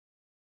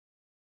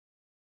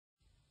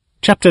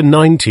Chapter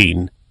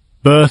 19.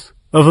 Birth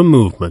of a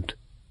Movement.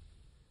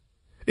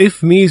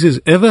 If Mises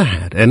ever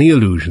had any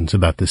illusions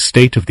about the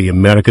state of the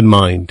American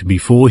mind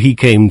before he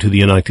came to the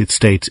United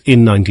States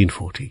in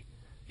 1940,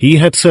 he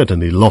had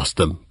certainly lost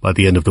them by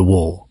the end of the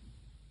war.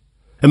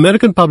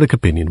 American public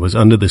opinion was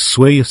under the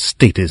sway of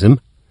statism,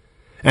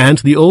 and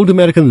the old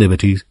American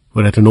liberties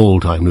were at an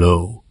all-time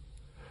low.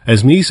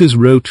 As Mises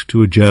wrote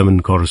to a German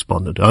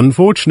correspondent,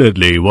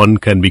 "Unfortunately, one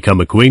can become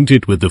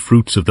acquainted with the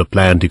fruits of the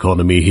planned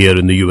economy here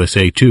in the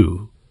USA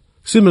too."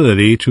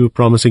 Similarly, to a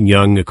promising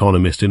young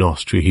economist in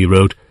Austria, he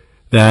wrote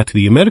that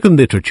the American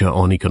literature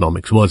on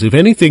economics was, if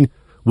anything,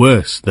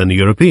 worse than the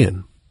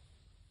European.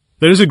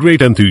 There is a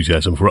great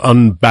enthusiasm for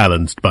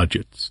unbalanced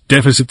budgets,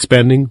 deficit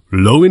spending,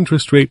 low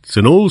interest rates,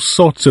 and all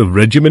sorts of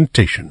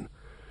regimentation.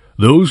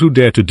 Those who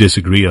dare to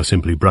disagree are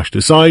simply brushed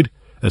aside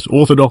as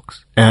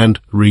orthodox and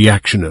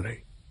reactionary.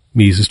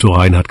 Mises to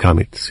Reinhard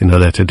Kamitz in a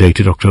letter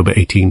dated October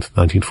 18,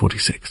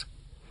 1946.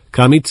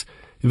 Kamitz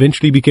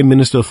eventually became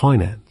Minister of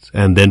Finance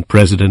and then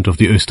President of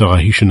the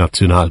Österreichische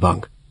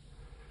Nationalbank.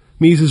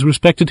 Mises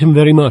respected him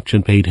very much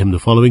and paid him the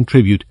following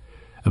tribute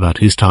about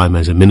his time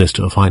as a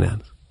Minister of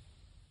Finance.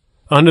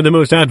 "Under the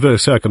most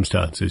adverse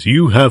circumstances,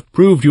 you have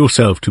proved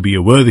yourself to be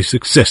a worthy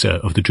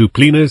successor of the two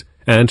Pleners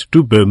and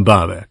to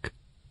bohm-bawerk."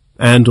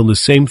 And on the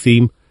same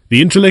theme,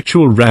 the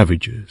intellectual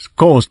ravages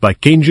caused by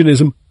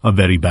Keynesianism are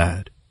very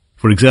bad.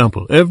 For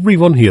example,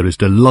 everyone here is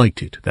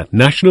delighted that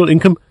national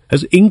income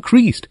has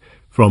increased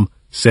from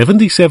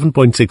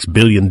 $77.6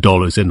 billion in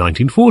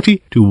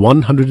 1940 to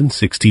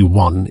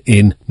 $161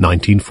 in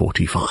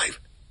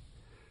 1945.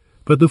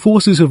 But the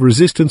forces of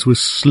resistance were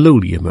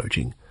slowly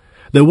emerging.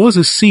 There was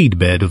a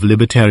seedbed of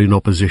libertarian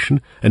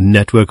opposition, a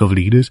network of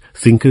leaders,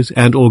 thinkers,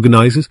 and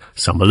organizers,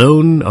 some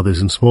alone,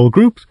 others in small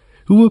groups,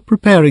 who were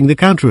preparing the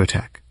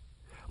counterattack.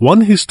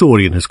 One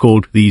historian has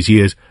called these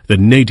years the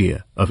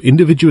nadir of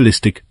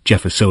individualistic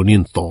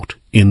Jeffersonian thought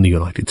in the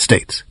United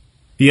States.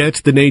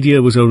 Yet the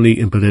nadir was only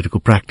in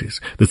political practice.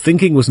 The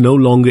thinking was no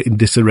longer in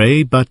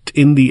disarray, but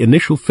in the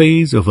initial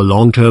phase of a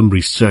long-term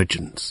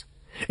resurgence.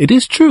 It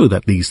is true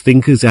that these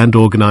thinkers and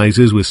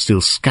organizers were still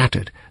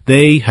scattered.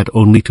 They had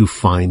only to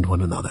find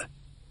one another.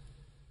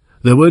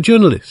 There were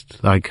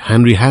journalists like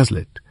Henry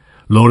Hazlitt,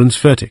 Lawrence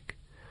Fertig,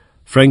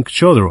 Frank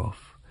Chodorov,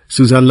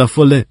 Suzanne La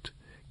Follette,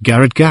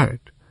 Garrett Garrett,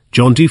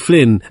 John T.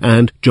 Flynn,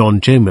 and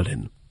John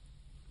Chamberlain.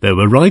 There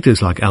were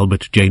writers like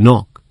Albert J.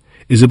 Nock,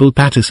 Isabel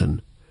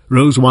Patterson,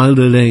 Rose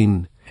Wilder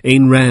Lane,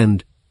 Ayn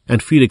Rand,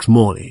 and Felix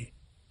Morley.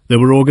 There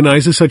were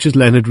organizers such as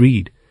Leonard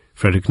Read,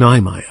 Frederick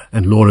Niemeyer,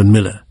 and Loren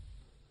Miller.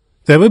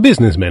 There were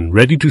businessmen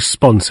ready to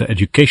sponsor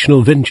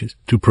educational ventures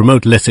to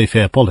promote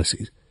laissez-faire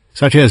policies,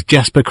 such as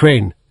Jasper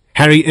Crane,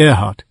 Harry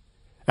Earhart,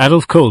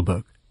 Adolf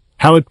Kohlberg,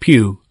 Howard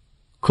Pugh,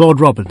 Claude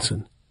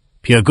Robinson,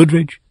 Pierre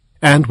Goodrich,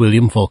 and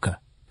William Volcker.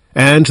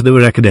 And there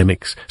were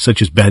academics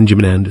such as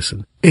Benjamin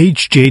Anderson,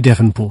 H.J.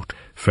 Davenport,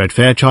 Fred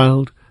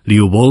Fairchild,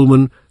 Leo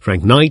Wohlman,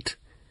 Frank Knight,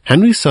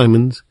 Henry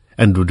Simons,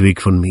 and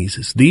Ludwig von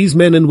Mises. These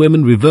men and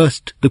women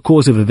reversed the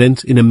course of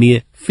events in a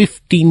mere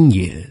 15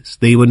 years.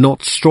 They were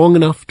not strong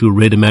enough to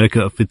rid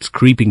America of its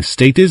creeping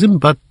statism,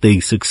 but they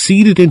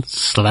succeeded in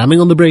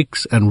slamming on the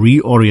brakes and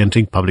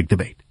reorienting public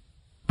debate.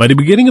 By the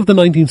beginning of the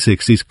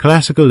 1960s,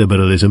 classical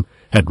liberalism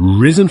had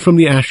risen from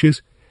the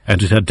ashes,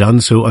 and it had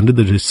done so under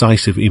the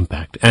decisive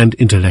impact and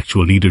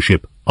intellectual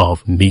leadership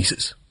of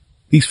Mises.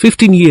 These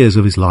 15 years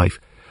of his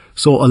life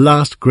saw a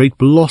last great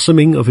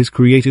blossoming of his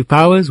creative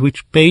powers,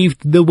 which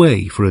paved the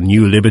way for a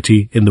new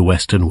liberty in the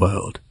Western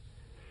world.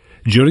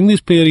 During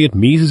this period,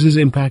 Mises's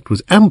impact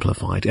was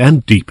amplified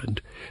and deepened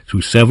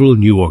through several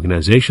new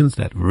organizations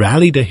that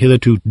rallied a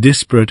hitherto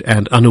disparate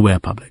and unaware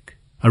public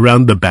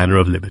around the banner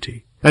of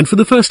liberty. And for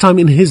the first time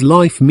in his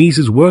life,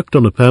 Mises worked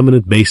on a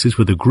permanent basis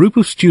with a group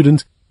of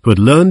students who had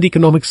learned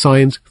economic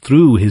science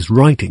through his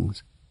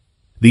writings.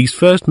 These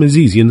first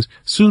Misesians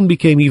soon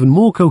became even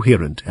more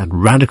coherent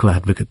and radical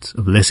advocates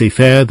of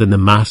laissez-faire than the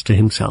master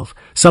himself,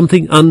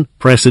 something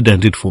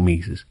unprecedented for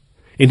Mises.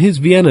 In his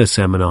Vienna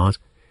seminars,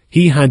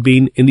 he had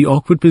been in the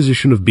awkward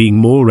position of being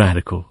more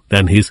radical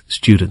than his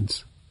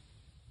students.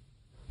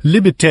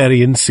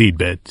 Libertarian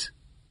seedbeds.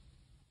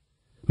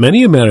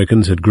 Many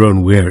Americans had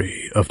grown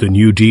weary of the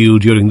New Deal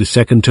during the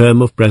second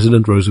term of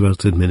President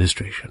Roosevelt's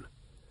administration.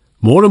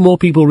 More and more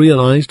people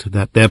realized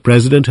that their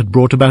president had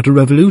brought about a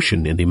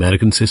revolution in the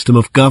American system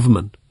of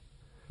government.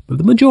 But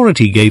the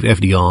majority gave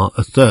FDR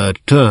a third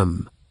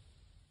term.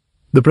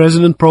 The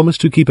president promised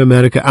to keep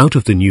America out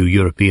of the new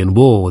European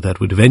war that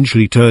would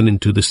eventually turn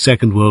into the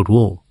Second World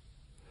War.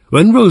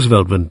 When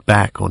Roosevelt went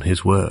back on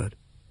his word,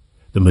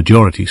 the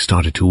majority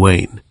started to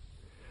wane.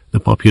 The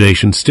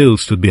population still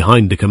stood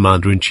behind the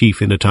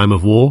commander-in-chief in a time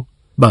of war,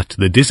 but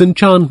the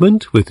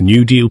disenchantment with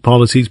New Deal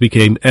policies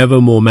became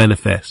ever more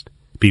manifest.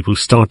 People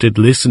started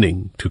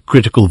listening to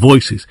critical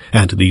voices,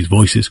 and these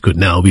voices could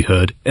now be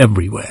heard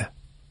everywhere.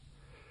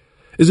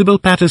 Isabel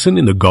Patterson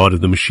in The God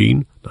of the Machine,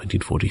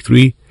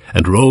 1943,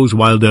 and Rose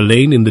Wilder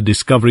Lane in The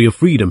Discovery of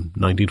Freedom,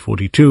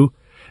 1942,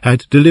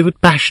 had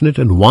delivered passionate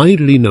and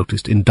widely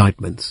noticed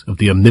indictments of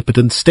the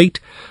omnipotent state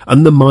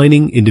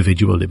undermining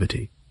individual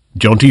liberty.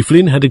 John T.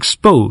 Flynn had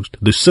exposed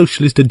the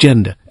socialist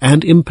agenda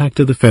and impact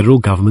of the federal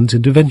government's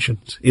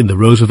interventions in The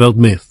Roosevelt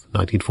Myth,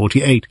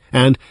 1948,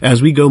 and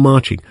As We Go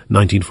Marching,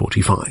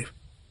 1945.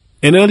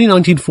 In early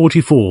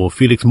 1944,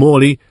 Felix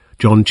Morley,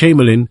 John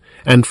Chamberlain,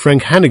 and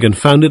Frank Hannigan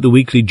founded the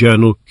weekly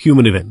journal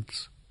Human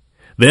Events.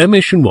 Their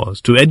mission was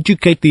to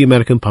educate the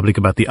American public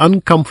about the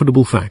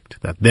uncomfortable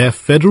fact that their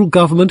federal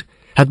government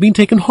had been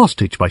taken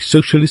hostage by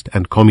socialist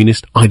and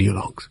communist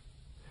ideologues.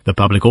 The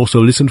public also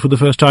listened for the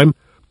first time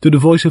to the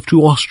voice of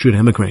two Austrian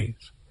émigrés.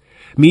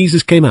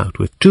 Mises came out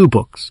with two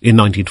books in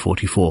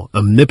 1944,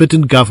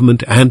 Omnipotent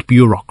Government and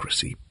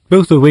Bureaucracy,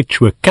 both of which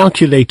were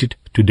calculated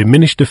to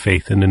diminish the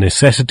faith in the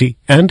necessity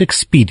and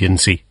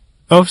expediency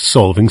of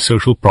solving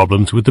social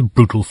problems with the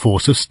brutal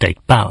force of state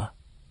power.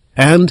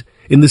 And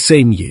in the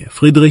same year,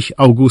 Friedrich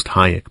August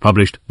Hayek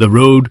published The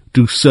Road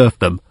to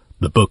Serfdom,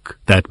 the book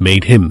that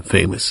made him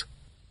famous.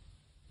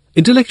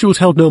 Intellectuals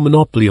held no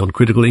monopoly on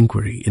critical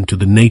inquiry into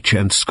the nature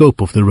and scope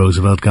of the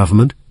Roosevelt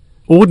government.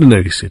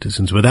 Ordinary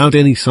citizens without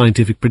any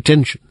scientific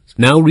pretensions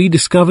now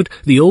rediscovered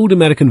the old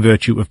American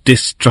virtue of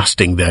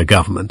distrusting their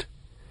government.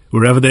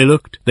 Wherever they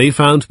looked, they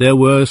found their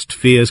worst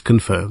fears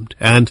confirmed,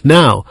 and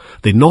now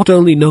they not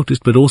only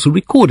noticed but also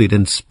recorded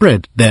and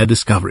spread their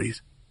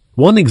discoveries.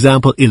 One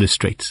example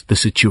illustrates the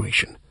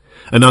situation.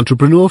 An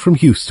entrepreneur from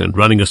Houston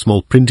running a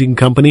small printing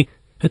company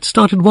had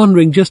started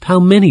wondering just how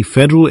many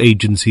federal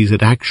agencies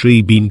had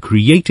actually been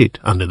created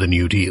under the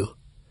New Deal.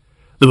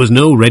 There was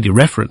no ready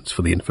reference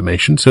for the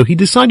information, so he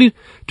decided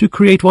to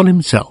create one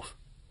himself.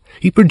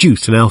 He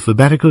produced an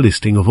alphabetical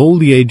listing of all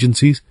the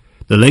agencies,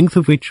 the length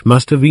of which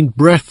must have been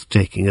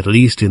breathtaking, at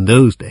least in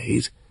those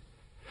days.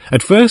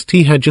 At first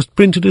he had just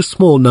printed a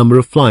small number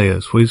of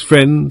flyers for his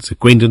friends,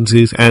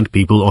 acquaintances, and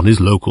people on his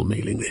local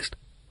mailing list.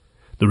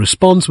 The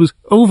response was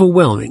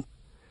overwhelming.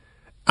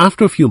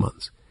 After a few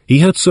months, he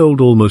had sold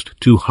almost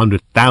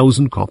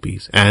 200,000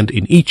 copies, and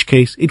in each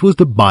case it was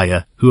the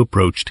buyer who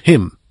approached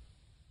him.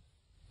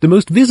 The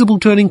most visible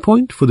turning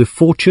point for the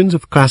fortunes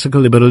of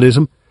classical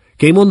liberalism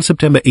came on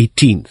September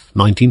 18th,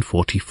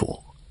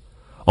 1944.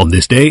 On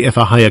this day, F.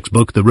 R. Hayek's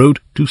book The Road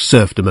to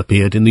Serfdom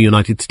appeared in the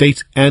United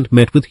States and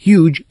met with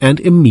huge and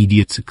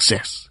immediate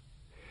success.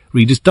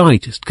 Reader's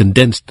Digest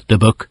condensed the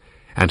book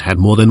and had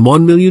more than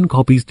 1 million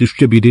copies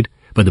distributed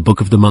by the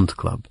Book of the Month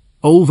Club.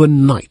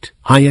 Overnight,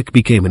 Hayek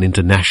became an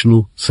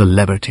international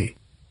celebrity.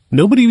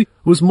 Nobody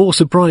was more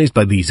surprised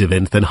by these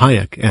events than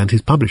Hayek and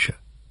his publisher.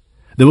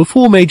 There were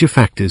four major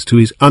factors to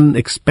his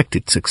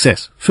unexpected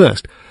success.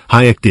 First,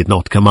 Hayek did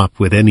not come up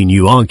with any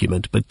new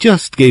argument, but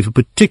just gave a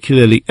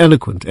particularly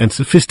eloquent and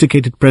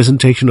sophisticated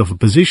presentation of a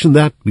position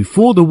that,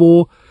 before the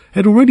war,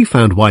 had already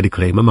found wide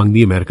acclaim among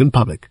the American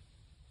public.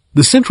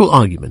 The central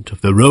argument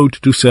of The Road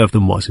to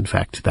Serfdom was, in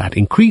fact, that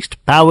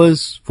increased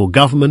powers for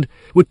government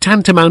were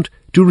tantamount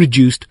to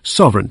reduced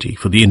sovereignty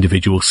for the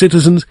individual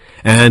citizens,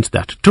 and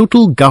that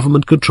total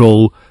government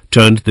control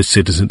turned the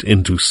citizens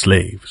into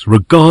slaves,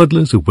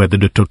 regardless of whether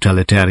the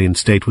totalitarian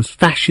state was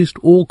fascist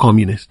or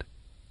communist.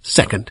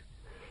 Second,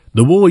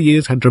 the war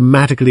years had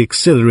dramatically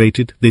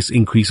accelerated this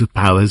increase of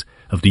powers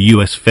of the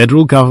U.S.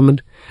 federal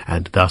government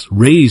and thus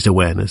raised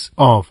awareness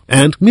of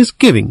and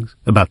misgivings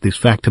about this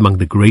fact among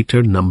the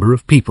greater number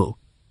of people.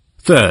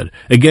 Third,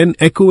 again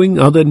echoing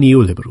other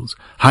neoliberals,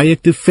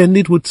 Hayek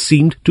defended what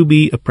seemed to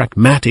be a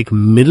pragmatic,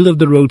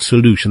 middle-of-the-road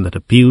solution that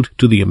appealed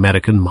to the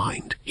American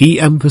mind. He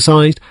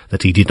emphasized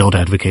that he did not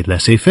advocate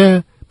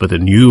laissez-faire, but a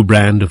new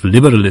brand of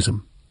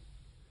liberalism.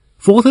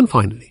 Fourth and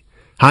finally,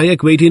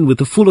 Hayek weighed in with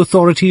the full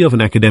authority of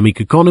an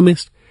academic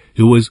economist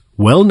who was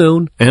well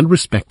known and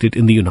respected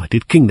in the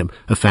United Kingdom,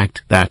 a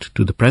fact that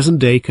to the present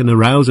day can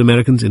arouse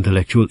Americans'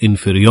 intellectual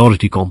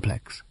inferiority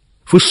complex.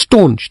 For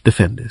staunch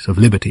defenders of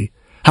liberty,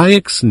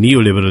 Hayek's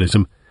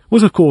neoliberalism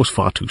was of course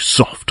far too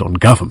soft on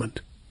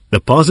government.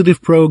 The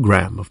positive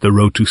program of The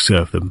Road to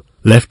Serfdom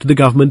left the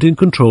government in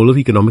control of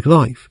economic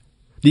life.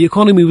 The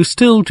economy was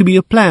still to be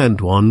a planned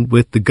one,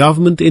 with the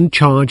government in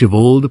charge of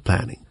all the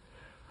planning.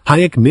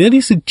 Hayek merely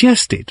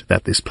suggested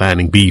that this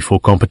planning be for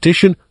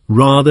competition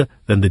rather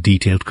than the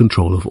detailed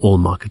control of all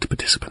market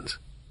participants.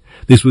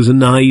 This was a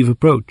naive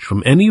approach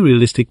from any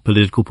realistic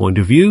political point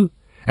of view,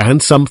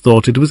 and some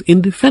thought it was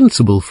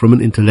indefensible from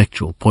an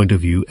intellectual point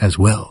of view as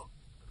well.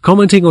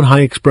 Commenting on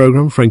Hayek's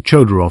program, Frank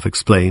Chodorov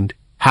explained,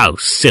 "How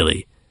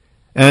silly,"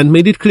 and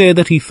made it clear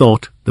that he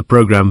thought the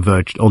program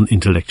verged on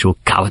intellectual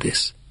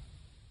cowardice.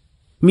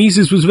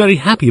 Mises was very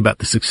happy about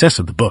the success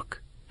of the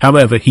book.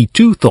 However, he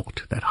too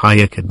thought that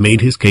Hayek had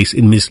made his case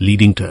in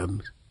misleading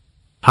terms.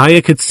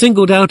 Hayek had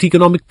singled out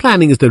economic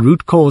planning as the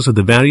root cause of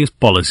the various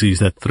policies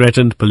that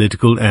threatened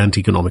political and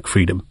economic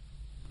freedom.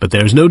 But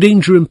there is no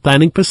danger in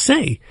planning per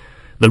se.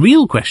 The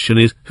real question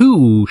is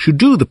who should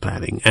do the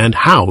planning and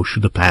how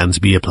should the plans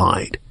be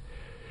applied.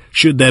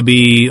 Should there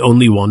be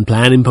only one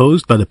plan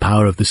imposed by the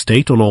power of the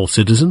state on all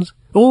citizens,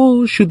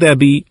 or should there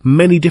be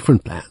many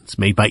different plans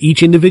made by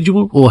each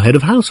individual or head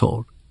of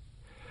household?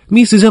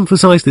 Mises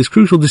emphasized this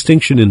crucial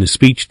distinction in a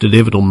speech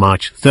delivered on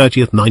March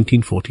 30th,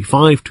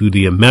 1945 to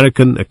the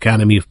American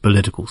Academy of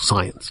Political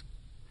Science.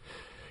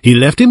 He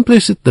left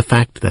implicit the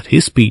fact that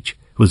his speech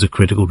was a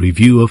critical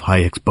review of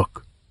Hayek's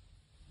book.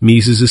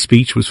 Mises'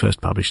 speech was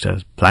first published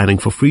as Planning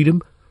for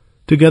Freedom,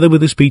 together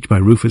with a speech by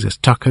Rufus S.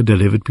 Tucker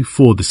delivered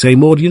before the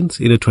same audience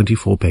in a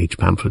 24-page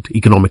pamphlet,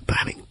 Economic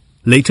Planning.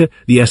 Later,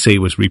 the essay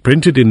was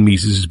reprinted in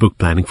Mises' book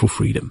Planning for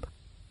Freedom.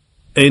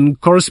 In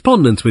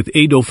correspondence with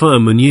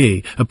Dauphin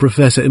Meunier, a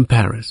professor in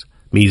Paris,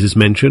 Mises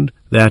mentioned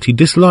that he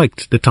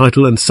disliked the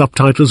title and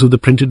subtitles of the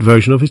printed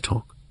version of his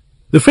talk.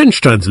 The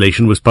French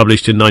translation was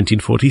published in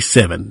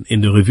 1947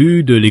 in the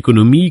Revue de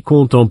l'économie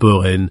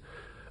contemporaine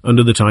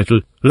under the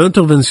title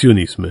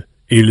L'Interventionisme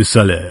et le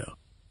Salaire.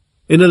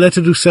 In a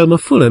letter to Selma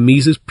Fuller,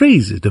 Mises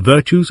praises the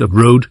virtues of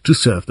Road to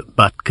Serfdom,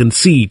 but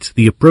concedes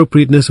the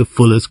appropriateness of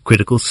Fuller's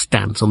critical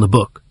stance on the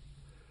book.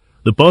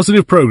 The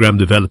positive program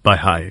developed by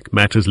Hayek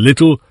matters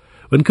little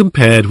when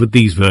compared with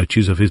these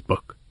virtues of his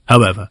book.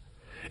 However,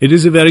 it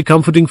is a very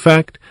comforting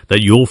fact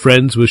that your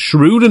friends were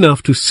shrewd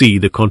enough to see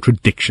the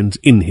contradictions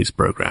in his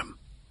program.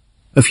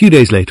 A few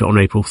days later, on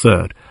April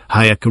 3rd,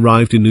 Hayek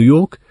arrived in New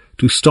York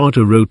to start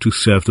a Road to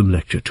Serfdom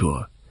lecture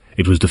tour.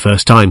 It was the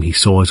first time he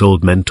saw his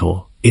old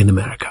mentor in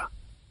America.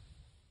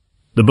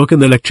 The book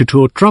and the lecture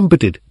tour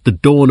trumpeted the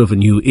dawn of a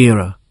new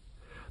era.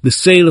 The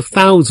sale of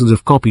thousands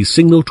of copies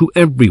signaled to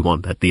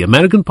everyone that the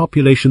American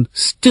population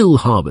still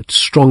harbored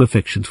strong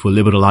affections for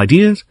liberal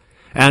ideas,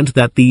 and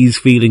that these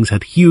feelings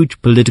had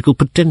huge political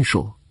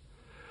potential.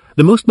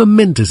 The most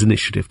momentous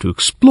initiative to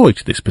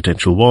exploit this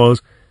potential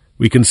was,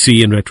 we can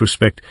see in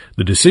retrospect,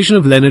 the decision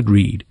of Leonard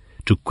Read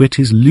to quit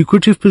his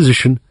lucrative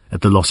position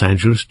at the Los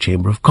Angeles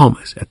Chamber of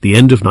Commerce at the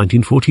end of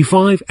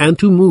 1945 and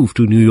to move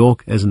to New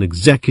York as an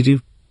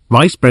executive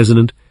vice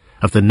president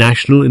of the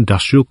National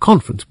Industrial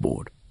Conference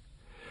Board.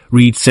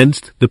 Read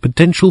sensed the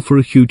potential for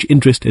a huge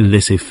interest in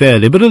laissez-faire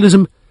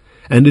liberalism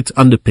and its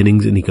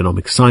underpinnings in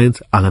economic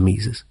science a la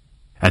Mises,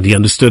 and he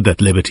understood that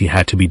liberty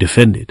had to be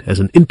defended as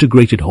an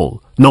integrated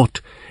whole,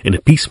 not in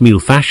a piecemeal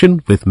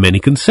fashion with many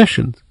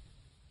concessions.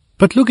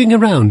 But looking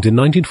around in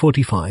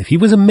 1945, he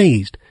was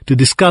amazed to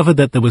discover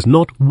that there was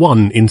not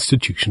one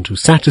institution to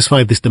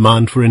satisfy this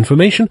demand for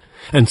information,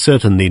 and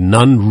certainly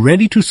none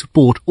ready to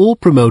support or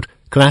promote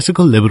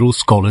classical liberal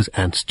scholars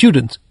and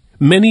students.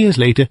 Many years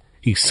later,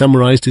 he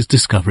summarized his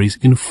discoveries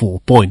in 4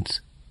 points.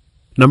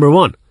 Number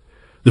 1.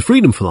 The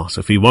freedom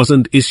philosophy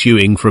wasn't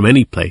issuing from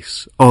any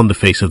place on the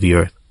face of the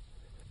earth.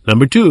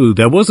 Number 2.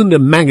 There wasn't a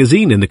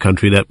magazine in the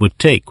country that would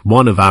take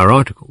one of our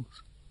articles.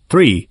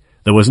 3.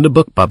 There wasn't a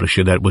book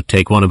publisher that would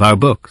take one of our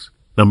books.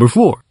 Number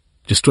 4.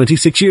 Just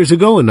 26 years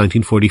ago, in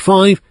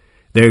 1945,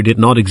 there did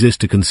not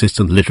exist a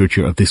consistent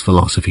literature of this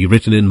philosophy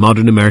written in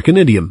modern American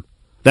idiom.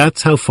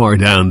 That's how far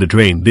down the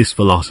drain this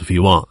philosophy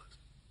was.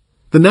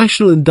 The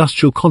National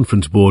Industrial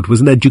Conference Board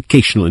was an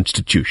educational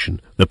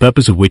institution, the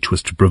purpose of which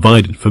was to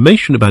provide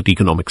information about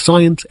economic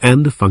science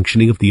and the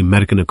functioning of the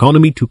American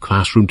economy to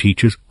classroom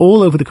teachers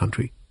all over the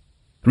country.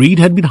 Read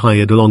had been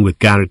hired along with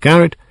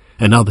Garrett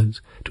and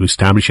others to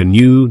establish a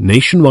new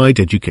nationwide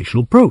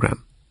educational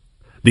program.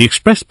 The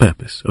express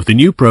purpose of the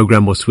new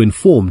program was to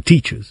inform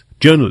teachers,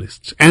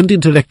 journalists, and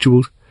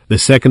intellectuals, the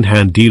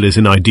second-hand dealers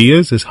in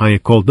ideas, as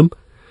Hayek called them,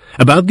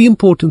 about the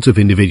importance of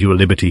individual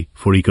liberty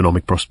for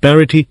economic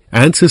prosperity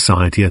and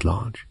society at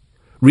large.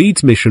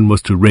 Read's mission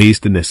was to raise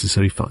the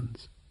necessary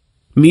funds.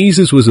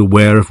 Mises was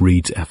aware of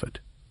Read's effort.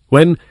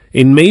 When,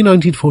 in May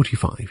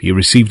 1945, he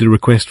received a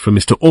request from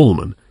Mr.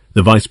 Allman,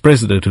 the vice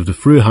president of the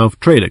Fruehauf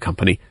Trailer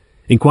Company,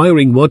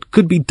 inquiring what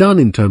could be done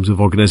in terms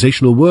of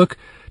organizational work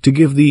to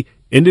give the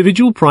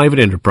individual private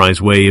enterprise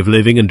way of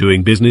living and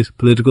doing business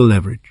political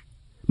leverage.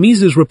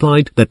 Mises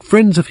replied that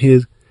friends of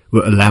his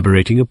were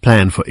elaborating a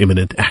plan for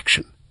imminent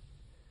action.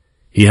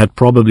 He had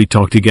probably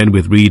talked again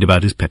with Read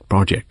about his pet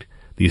project,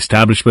 the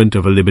establishment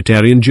of a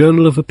libertarian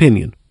journal of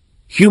opinion.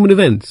 Human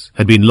Events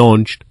had been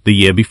launched the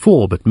year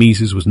before, but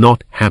Mises was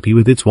not happy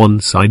with its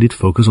one-sided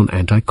focus on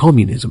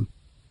anti-communism.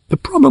 The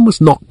problem was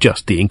not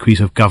just the increase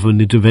of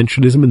government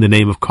interventionism in the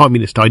name of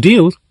communist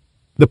ideals.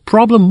 The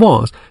problem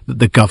was that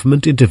the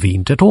government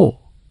intervened at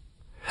all.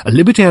 A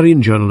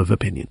libertarian journal of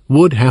opinion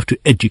would have to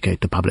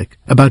educate the public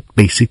about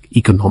basic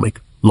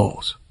economic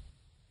laws.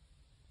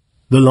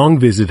 The long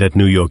visit at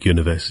New York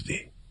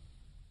University.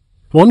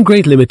 One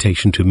great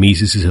limitation to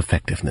Mises'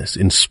 effectiveness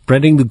in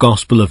spreading the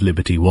gospel of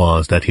liberty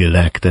was that he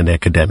lacked an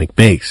academic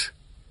base.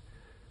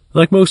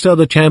 Like most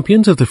other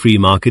champions of the free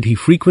market, he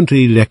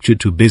frequently lectured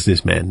to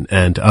businessmen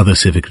and other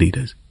civic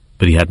leaders,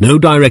 but he had no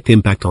direct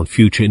impact on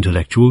future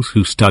intellectuals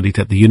who studied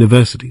at the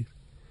universities.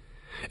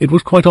 It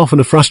was quite often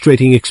a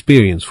frustrating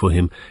experience for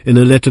him. In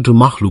a letter to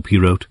Makhlouf he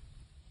wrote,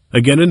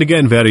 "Again and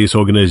again various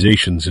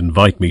organizations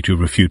invite me to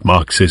refute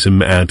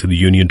Marxism and to the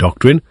Union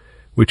doctrine,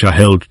 which are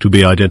held to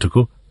be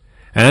identical,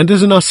 and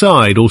as an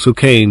aside also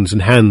Keynes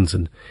and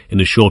Hansen, in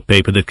a short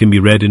paper that can be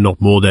read in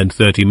not more than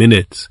 30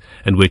 minutes,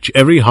 and which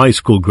every high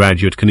school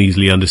graduate can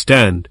easily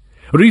understand.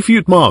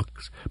 Refute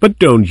Marx, but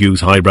don't use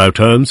highbrow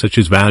terms such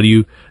as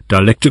value,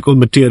 dialectical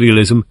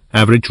materialism,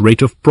 average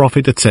rate of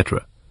profit,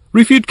 etc.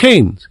 Refute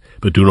Keynes,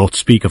 but do not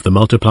speak of the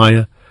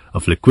multiplier,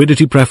 of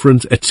liquidity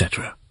preference,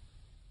 etc."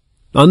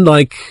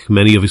 Unlike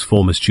many of his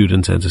former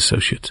students and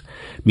associates,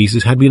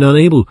 Mises had been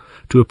unable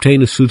to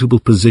obtain a suitable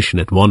position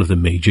at one of the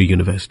major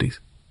universities.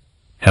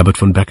 Herbert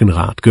von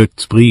Beckenrath,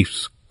 Götz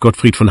Briefs,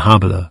 Gottfried von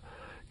Habeler,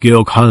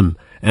 Georg Halm,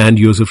 and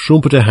Joseph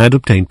Schumpeter had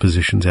obtained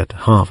positions at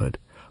Harvard.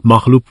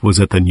 Machlup was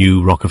at the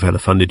new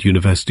Rockefeller-funded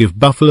University of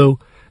Buffalo,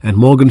 and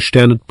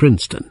Morgenstern at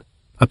Princeton.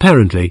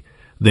 Apparently,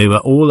 they were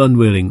all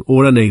unwilling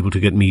or unable to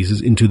get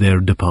Mises into their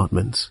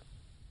departments.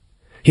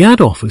 He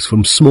had offers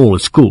from smaller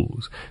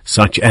schools,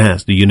 such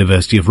as the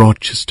University of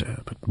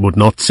Rochester, but would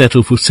not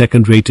settle for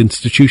second-rate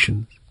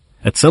institutions.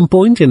 At some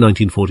point in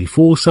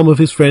 1944, some of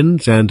his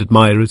friends and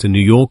admirers in New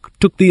York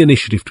took the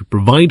initiative to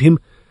provide him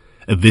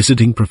a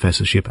visiting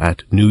professorship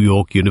at New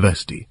York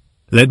University.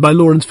 Led by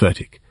Lawrence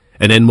Fertig,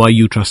 an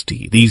NYU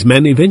trustee, these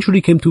men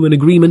eventually came to an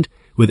agreement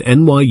with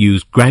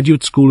NYU's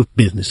Graduate School of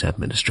Business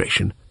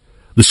Administration.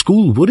 The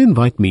school would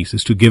invite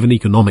Mises to give an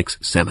economics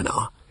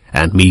seminar,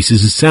 and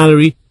Mises'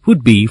 salary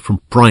would be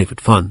from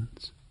private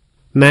funds.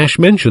 Nash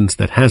mentions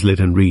that Hazlitt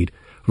and Reed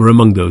were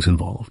among those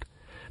involved.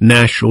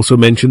 Nash also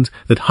mentions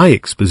that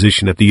Hayek's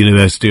position at the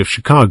University of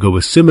Chicago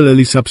was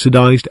similarly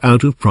subsidized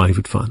out of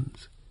private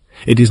funds.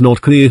 It is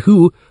not clear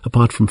who,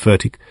 apart from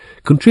Fertig,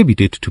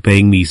 contributed to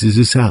paying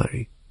Mises'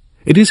 salary.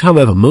 It is,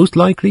 however, most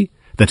likely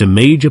that a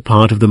major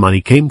part of the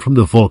money came from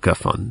the Volcker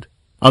Fund.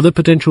 Other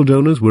potential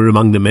donors were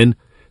among the men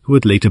who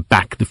would later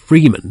back the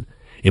Freeman,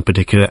 in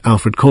particular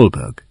Alfred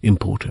Kohlberg,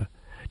 importer,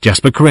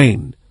 Jasper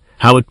Crane,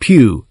 Howard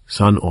Pugh,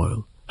 Sun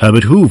Oil,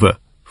 Herbert Hoover,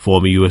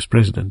 former U.S.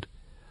 President,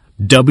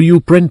 W.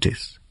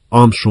 Prentice,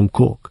 Armstrong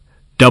Cork,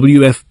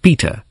 W. F.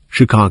 Peter,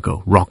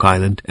 Chicago, Rock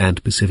Island,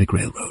 and Pacific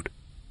Railroad.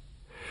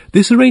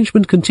 This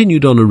arrangement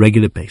continued on a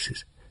regular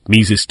basis.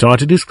 Mises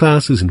started his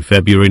classes in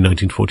February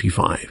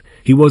 1945.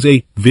 He was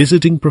a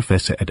visiting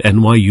professor at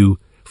NYU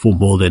for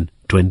more than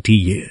 20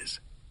 years.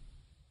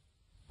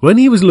 When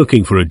he was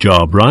looking for a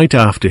job right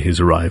after his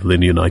arrival in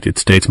the United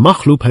States,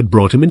 Machlup had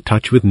brought him in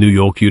touch with New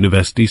York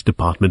University's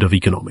Department of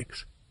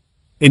Economics.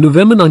 In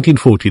November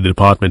 1940, the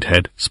department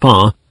head,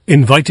 Sparr,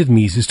 invited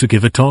Mises to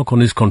give a talk on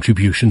his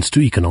contributions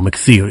to economic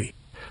theory.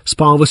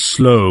 Sparr was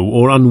slow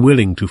or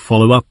unwilling to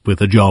follow up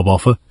with a job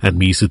offer, and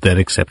Mises then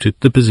accepted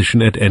the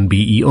position at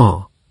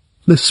NBER.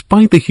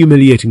 Despite the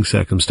humiliating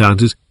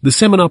circumstances, the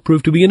seminar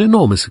proved to be an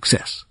enormous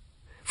success.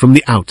 From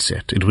the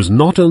outset, it was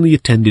not only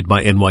attended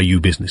by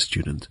NYU business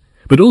students,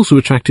 but also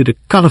attracted a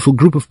colorful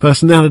group of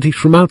personalities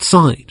from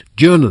outside,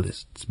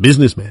 journalists,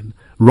 businessmen,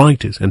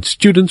 writers, and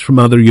students from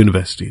other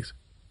universities.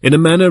 In a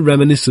manner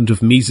reminiscent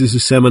of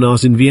Mises'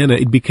 seminars in Vienna,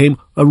 it became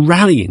a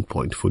rallying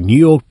point for New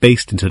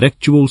York-based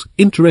intellectuals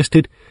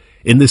interested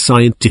in the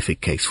scientific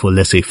case for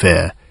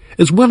laissez-faire,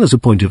 as well as a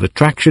point of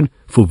attraction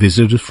for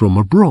visitors from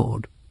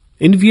abroad.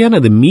 In Vienna,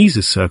 the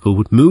Mises Circle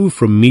would move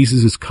from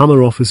Mises'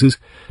 Kammer offices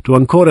to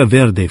Ancora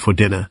Verde for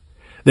dinner,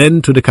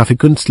 then to the Café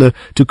Künstler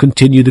to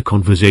continue the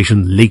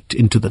conversation late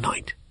into the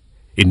night.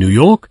 In New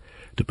York,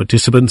 the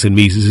participants in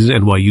Mises'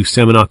 NYU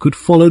seminar could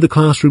follow the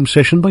classroom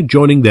session by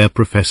joining their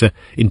professor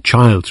in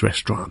Child's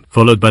Restaurant,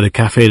 followed by the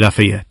Café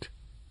Lafayette.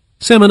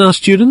 Seminar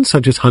students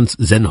such as Hans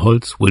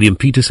Sennholz, William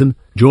Peterson,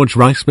 George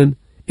Reisman,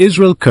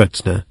 Israel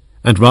Kurtzner,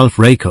 and Ralph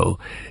Raico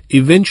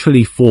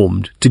eventually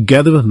formed,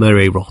 together with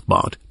Murray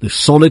Rothbard, the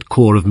solid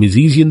core of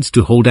Misesians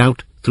to hold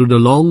out through the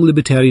long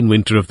libertarian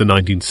winter of the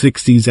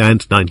 1960s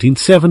and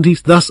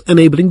 1970s, thus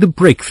enabling the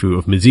breakthrough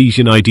of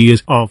Misesian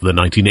ideas of the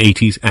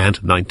 1980s and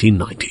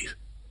 1990s.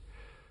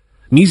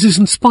 Mises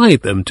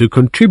inspired them to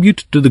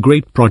contribute to the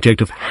great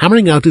project of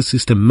hammering out a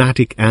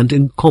systematic and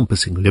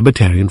encompassing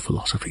libertarian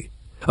philosophy,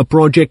 a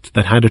project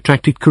that had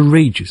attracted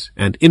courageous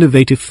and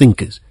innovative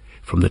thinkers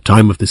from the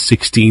time of the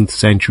 16th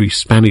century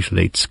Spanish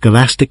late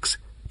scholastics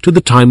to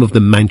the time of the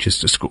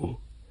Manchester School.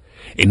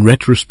 In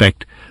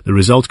retrospect, the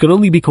results can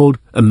only be called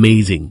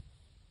amazing.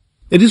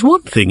 It is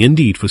one thing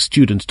indeed for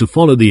students to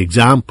follow the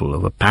example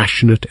of a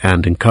passionate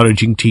and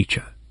encouraging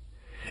teacher.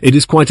 It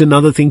is quite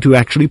another thing to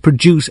actually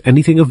produce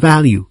anything of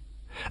value.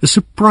 A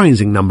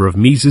surprising number of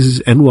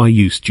Mises'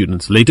 NYU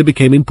students later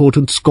became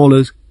important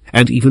scholars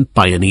and even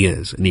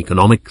pioneers in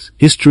economics,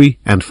 history,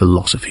 and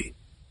philosophy.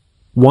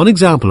 One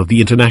example of the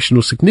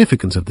international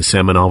significance of the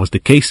seminar was the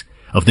case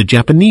of the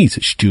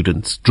Japanese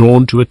students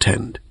drawn to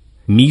attend.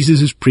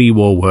 Mises'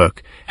 pre-war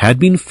work had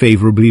been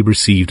favorably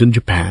received in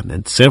Japan,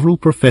 and several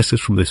professors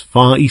from this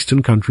far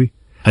eastern country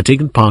had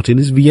taken part in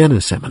his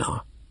Vienna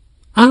seminar.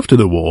 After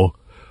the war,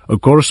 a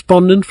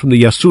correspondent from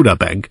the Yasuda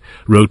Bank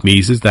wrote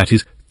Mises that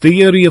his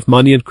theory of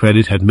money and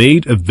credit had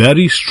made a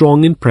very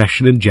strong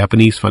impression in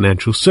Japanese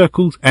financial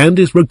circles and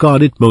is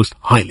regarded most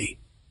highly.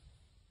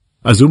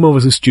 Azuma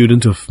was a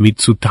student of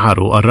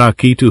Mitsutaro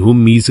Araki, to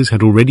whom Mises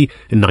had already,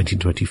 in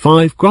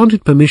 1925,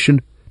 granted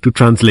permission to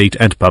translate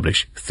and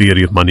publish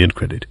Theory of Money and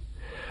Credit.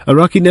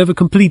 Araki never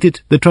completed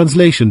the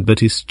translation,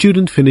 but his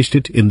student finished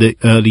it in the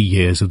early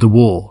years of the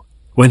war.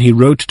 When he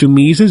wrote to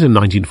Mises in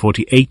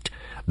 1948,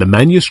 the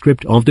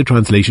manuscript of the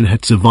translation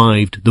had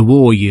survived the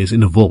war years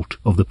in a vault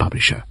of the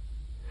publisher.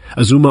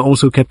 Azuma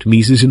also kept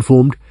Mises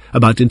informed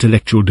about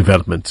intellectual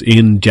developments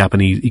in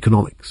Japanese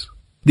economics.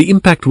 The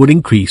impact would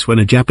increase when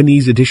a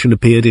Japanese edition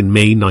appeared in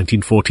May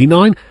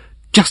 1949,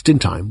 just in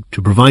time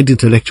to provide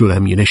intellectual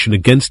ammunition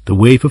against the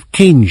wave of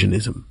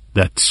Keynesianism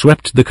that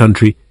swept the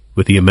country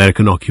with the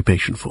American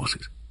occupation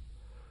forces.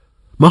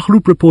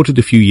 Mahrub reported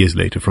a few years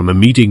later from a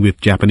meeting with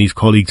Japanese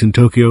colleagues in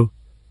Tokyo,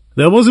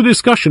 "There was a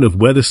discussion of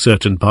whether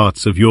certain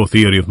parts of your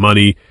theory of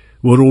money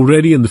were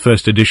already in the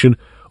first edition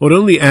or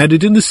only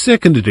added in the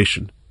second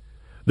edition.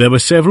 There were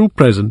several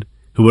present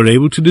who were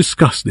able to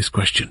discuss this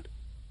question."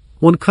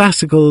 One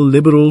classical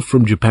liberal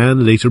from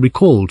Japan later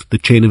recalled the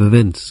chain of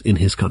events in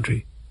his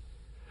country.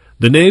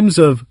 The names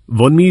of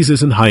von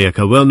Mises and Hayek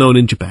are well known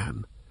in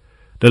Japan.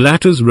 The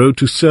latter's Road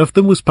to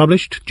Serfdom was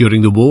published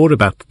during the war,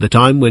 about the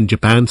time when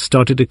Japan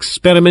started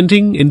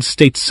experimenting in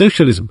state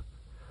socialism.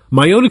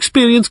 My own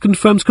experience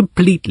confirms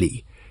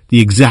completely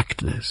the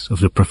exactness of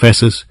the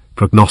professor's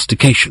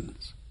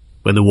prognostications.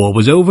 When the war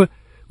was over,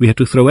 we had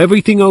to throw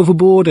everything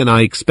overboard, and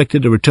I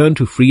expected a return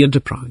to free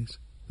enterprise.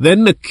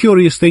 Then a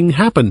curious thing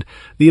happened.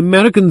 The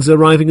Americans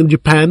arriving in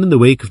Japan in the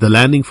wake of the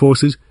landing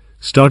forces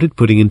started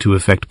putting into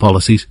effect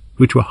policies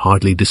which were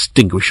hardly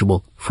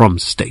distinguishable from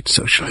state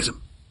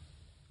socialism.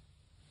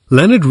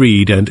 Leonard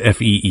Read and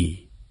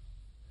FEE.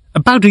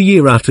 About a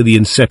year after the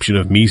inception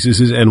of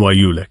Mises's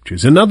NYU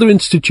lectures, another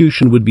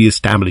institution would be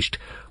established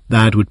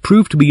that would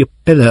prove to be a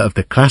pillar of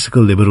the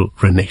classical liberal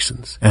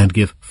renaissance and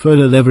give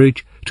further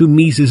leverage to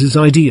Mises's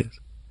ideas.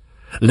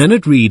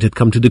 Leonard Read had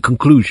come to the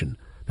conclusion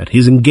that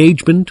his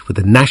engagement with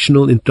the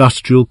National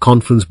Industrial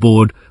Conference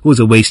Board was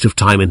a waste of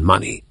time and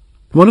money.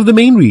 One of the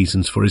main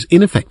reasons for his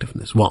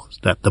ineffectiveness was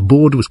that the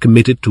board was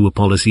committed to a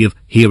policy of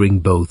hearing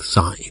both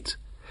sides.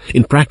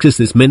 In practice,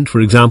 this meant,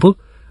 for example,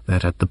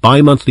 that at the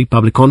bi-monthly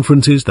public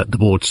conferences that the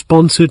board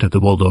sponsored at the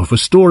Waldorf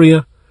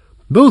Astoria,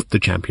 both the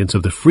champions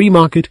of the free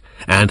market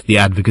and the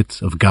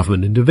advocates of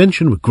government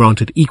intervention were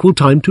granted equal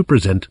time to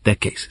present their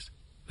cases.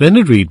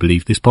 Leonard Read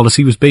believed this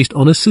policy was based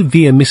on a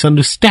severe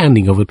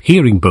misunderstanding of what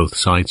hearing both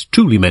sides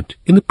truly meant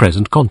in the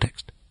present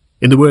context.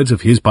 In the words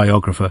of his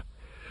biographer,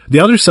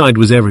 the other side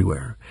was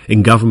everywhere,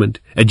 in government,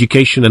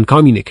 education and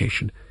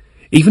communication.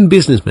 Even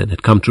businessmen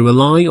had come to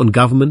rely on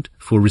government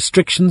for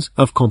restrictions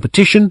of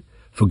competition,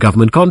 for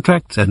government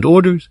contracts and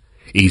orders,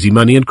 easy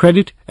money and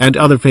credit, and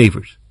other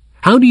favors.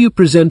 How do you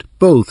present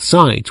both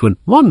sides when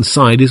one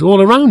side is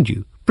all around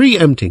you,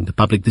 preempting the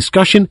public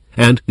discussion,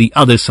 and the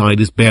other side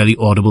is barely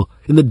audible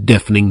in the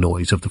deafening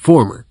noise of the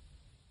former?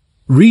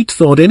 Read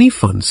thought any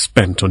funds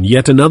spent on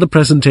yet another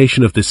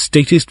presentation of the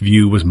statist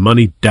view was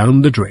money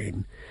down the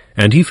drain,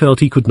 and he felt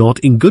he could not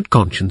in good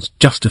conscience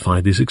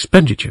justify this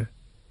expenditure.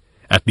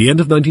 At the end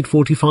of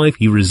 1945,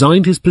 he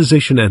resigned his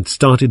position and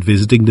started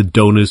visiting the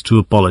donors to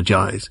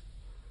apologize.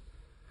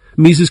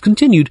 Mises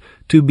continued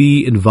to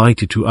be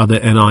invited to other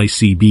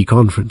NICB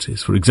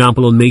conferences. For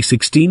example, on May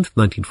 16,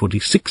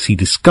 1946, he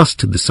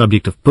discussed the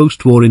subject of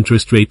post-war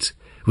interest rates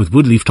with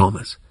Woodleaf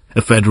Thomas,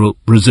 a Federal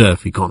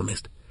Reserve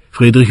economist,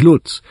 Friedrich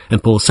Lutz,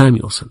 and Paul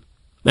Samuelson.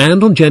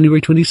 And on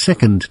January 22,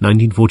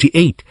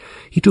 1948,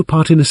 he took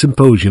part in a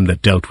symposium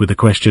that dealt with the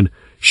question,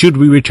 should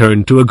we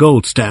return to a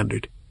gold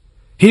standard?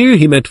 Here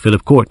he met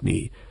Philip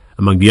Courtney.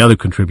 Among the other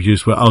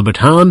contributors were Albert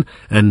Hahn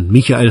and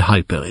Michael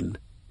Halperin.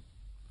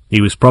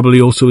 He was probably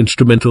also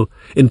instrumental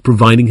in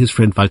providing his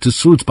friend Walter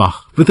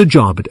Sulzbach with a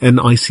job at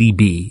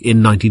NICB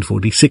in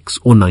 1946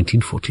 or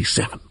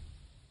 1947.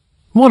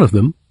 One of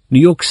them, New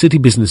York City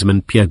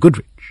businessman Pierre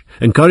Goodrich,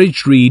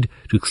 encouraged Read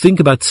to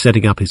think about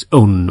setting up his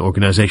own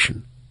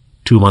organization.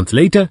 2 months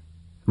later,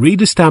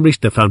 Read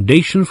established the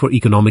Foundation for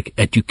Economic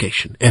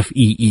Education,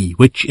 FEE,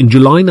 which in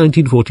July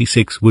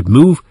 1946 would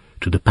move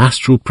to the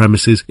pastoral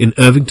premises in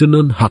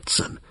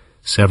Irvington-on-Hudson,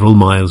 several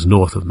miles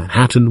north of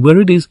Manhattan, where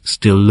it is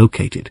still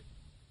located.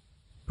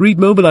 Read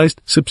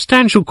mobilized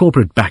substantial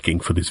corporate backing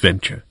for this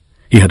venture.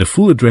 He had a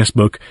full address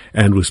book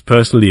and was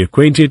personally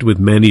acquainted with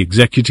many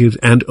executives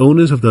and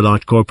owners of the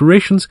large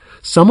corporations,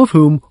 some of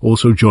whom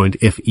also joined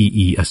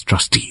FEE as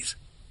trustees.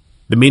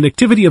 The main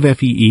activity of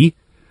FEE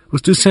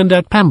was to send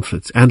out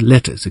pamphlets and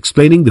letters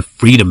explaining the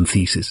freedom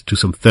thesis to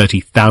some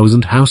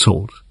 30,000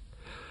 households.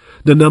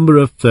 The number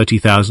of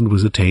 30,000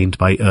 was attained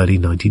by early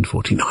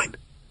 1949.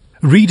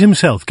 Read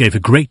himself gave a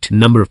great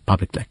number of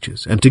public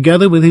lectures, and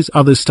together with his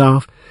other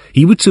staff,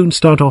 he would soon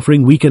start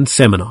offering weekend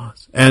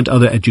seminars and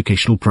other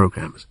educational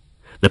programs.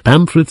 The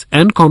pamphlets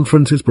and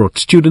conferences brought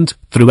students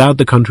throughout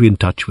the country in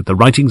touch with the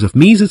writings of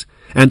Mises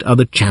and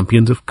other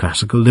champions of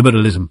classical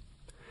liberalism.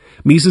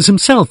 Mises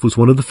himself was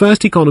one of the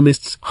first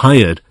economists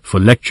hired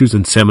for lectures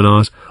and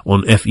seminars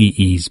on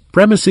FEE's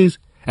premises,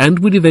 and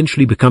would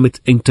eventually become its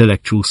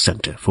intellectual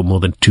center for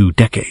more than 2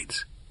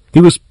 decades.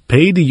 He was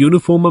paid a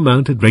uniform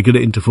amount at regular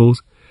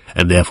intervals,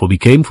 and therefore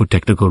became, for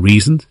technical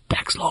reasons,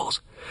 tax laws,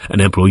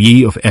 an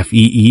employee of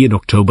FEE in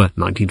October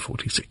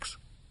 1946.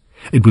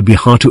 It would be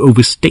hard to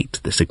overstate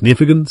the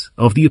significance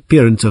of the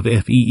appearance of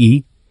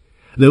FEE.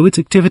 Though its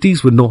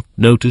activities were not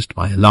noticed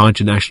by a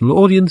large national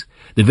audience,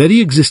 the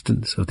very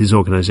existence of this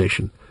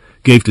organization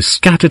gave the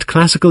scattered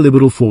classical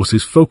liberal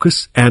forces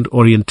focus and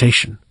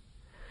orientation.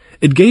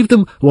 It gave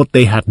them what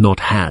they had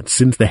not had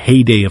since the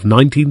heyday of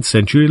 19th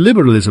century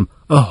liberalism,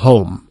 a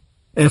home.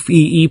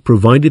 FEE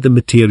provided the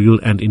material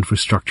and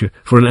infrastructure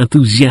for an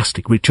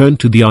enthusiastic return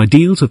to the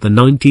ideals of the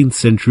 19th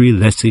century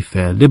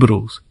laissez-faire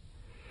liberals.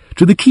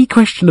 To the key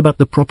question about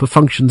the proper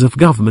functions of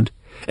government,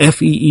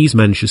 FEE's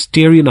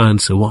Manchesterian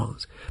answer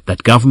was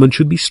that government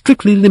should be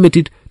strictly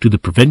limited to the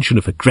prevention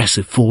of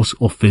aggressive force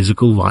or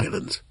physical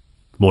violence.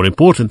 More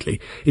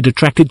importantly, it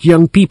attracted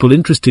young people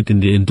interested in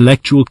the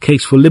intellectual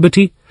case for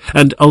liberty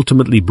and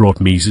ultimately brought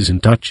Mises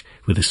in touch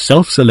with a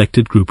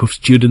self-selected group of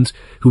students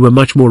who were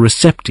much more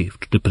receptive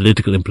to the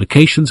political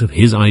implications of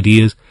his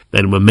ideas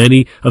than were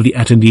many of the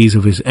attendees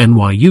of his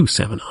NYU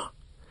seminar.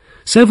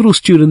 Several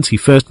students he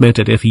first met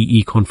at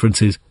FEE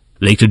conferences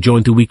later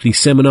joined the weekly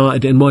seminar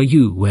at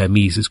NYU, where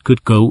Mises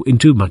could go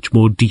into much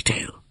more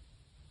detail.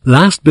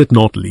 Last but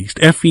not least,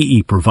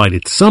 FEE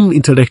provided some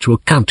intellectual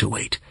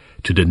counterweight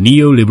to the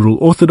neoliberal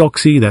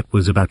orthodoxy that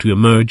was about to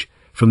emerge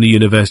from the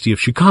University of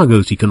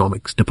Chicago's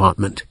economics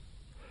department.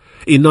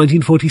 In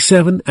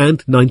 1947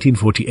 and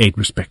 1948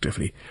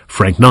 respectively,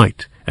 Frank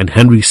Knight and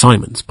Henry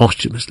Simons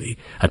posthumously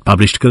had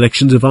published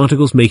collections of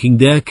articles making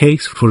their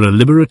case for a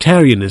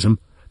libertarianism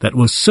that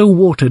was so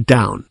watered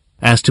down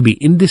as to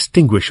be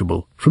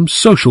indistinguishable from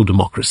social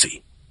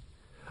democracy.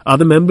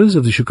 Other members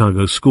of the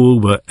Chicago School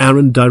were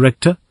Aaron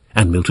Director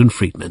and Milton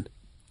Friedman.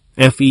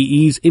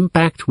 FEE's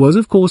impact was,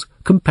 of course,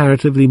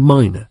 comparatively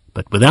minor,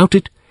 but without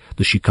it,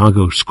 the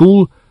Chicago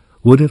School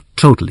would have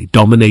totally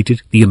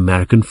dominated the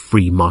American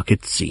free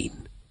market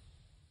scene.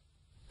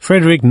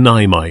 Frederick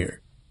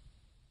Niemeyer.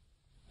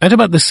 At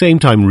about the same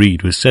time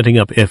Reed was setting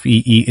up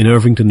FEE in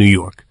Irvington, New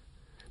York,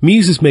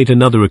 Mises made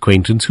another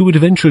acquaintance who would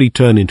eventually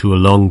turn into a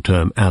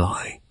long-term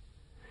ally.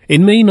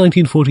 In May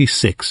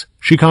 1946,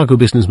 Chicago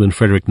businessman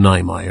Frederick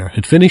Niemeyer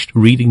had finished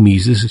reading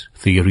Mises'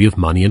 Theory of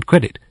Money and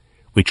Credit,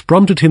 which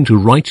prompted him to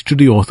write to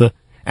the author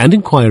and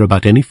inquire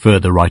about any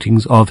further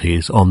writings of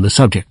his on the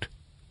subject.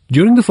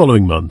 During the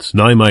following months,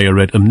 Niemeyer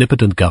read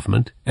Omnipotent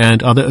Government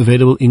and other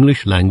available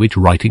English-language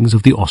writings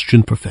of the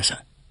Austrian professor.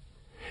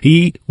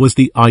 He was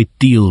the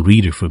ideal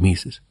reader for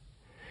Mises.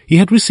 He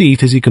had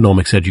received his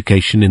economics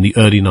education in the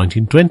early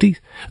 1920s,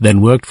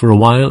 then worked for a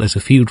while as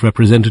a field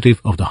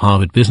representative of the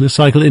Harvard Business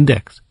Cycle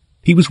Index.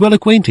 He was well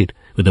acquainted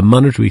with the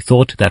monetary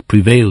thought that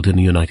prevailed in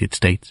the United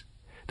States.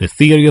 The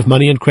theory of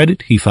money and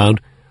credit, he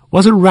found,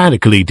 was a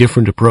radically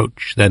different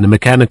approach than the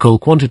mechanical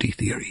quantity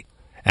theory,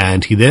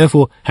 and he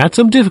therefore had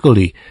some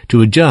difficulty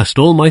to adjust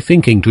all my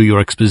thinking to your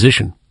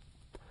exposition.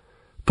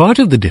 Part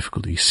of the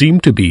difficulty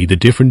seemed to be the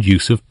different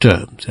use of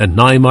terms, and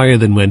Niemeyer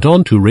then went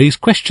on to raise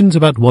questions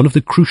about one of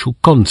the crucial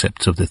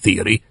concepts of the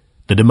theory,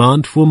 the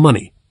demand for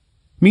money.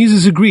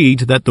 Mises agreed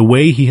that the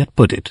way he had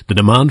put it, the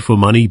demand for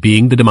money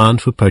being the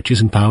demand for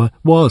purchasing power,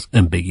 was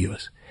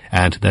ambiguous,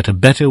 and that a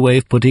better way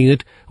of putting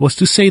it was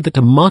to say that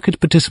the market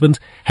participants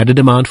had a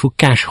demand for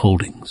cash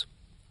holdings.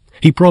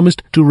 He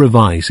promised to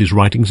revise his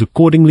writings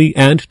accordingly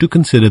and to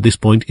consider this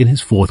point in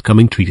his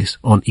forthcoming treatise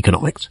on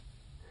economics.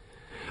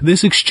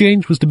 This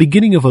exchange was the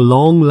beginning of a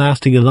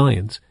long-lasting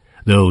alliance,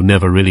 though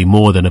never really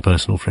more than a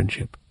personal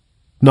friendship.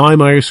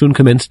 Niemeyer soon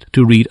commenced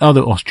to read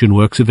other Austrian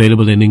works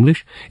available in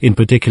English, in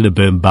particular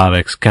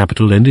bohm-bawerk's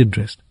Capital and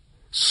Interest.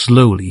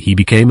 Slowly he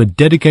became a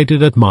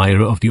dedicated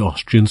admirer of the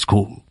Austrian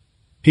school.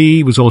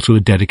 He was also a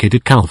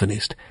dedicated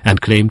Calvinist,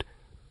 and claimed,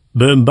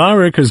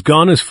 "Bohm-bawerk has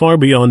gone as far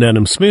beyond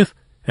Adam Smith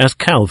as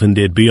Calvin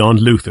did beyond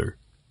Luther."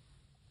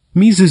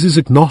 Mises'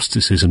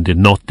 agnosticism did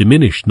not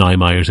diminish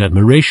Niemeyer's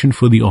admiration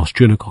for the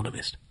Austrian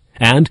economist,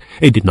 and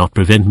it did not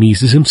prevent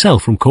Mises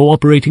himself from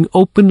cooperating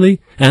openly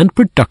and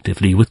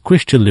productively with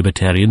Christian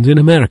libertarians in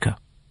America.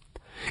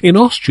 In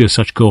Austria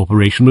such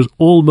cooperation was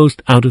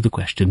almost out of the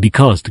question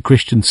because the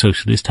Christian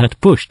Socialist had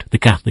pushed the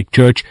Catholic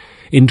Church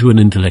into an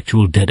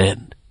intellectual dead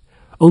end.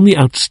 Only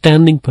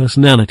outstanding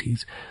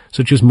personalities,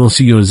 such as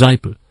Monsieur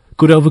Seipel,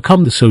 could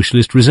overcome the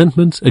Socialist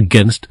resentments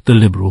against the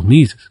liberal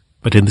Mises.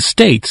 But in the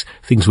States,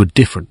 things were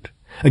different.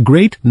 A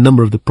great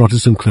number of the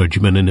Protestant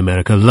clergymen in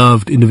America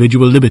loved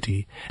individual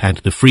liberty and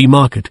the free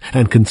market,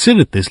 and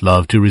considered this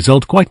love to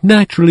result quite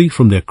naturally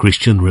from their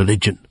Christian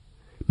religion.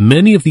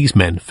 Many of these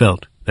men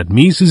felt that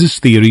Mises'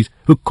 theories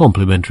were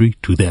complementary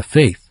to their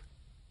faith.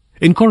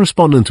 In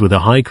correspondence with a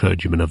high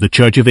clergyman of the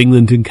Church of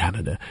England in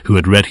Canada, who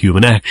had read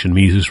Human Action,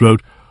 Mises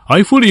wrote,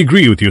 "I fully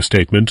agree with your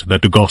statement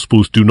that the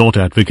Gospels do not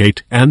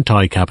advocate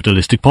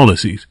anti-capitalistic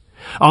policies.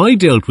 I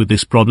dealt with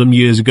this problem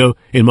years ago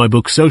in my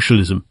book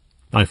Socialism.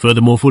 I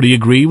furthermore fully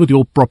agree with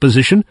your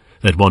proposition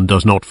that one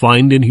does not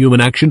find in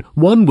Human Action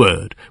one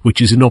word which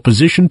is in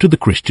opposition to the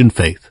Christian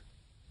faith."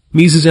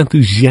 Mises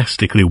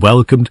enthusiastically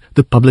welcomed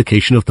the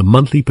publication of the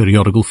monthly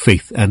periodical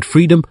Faith and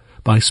Freedom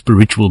by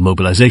Spiritual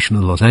Mobilization,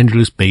 a Los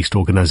Angeles-based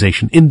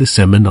organization, in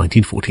December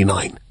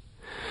 1949.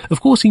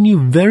 Of course, he knew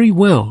very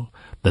well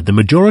that the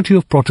majority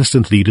of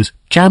Protestant leaders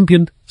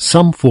championed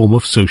some form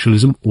of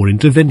socialism or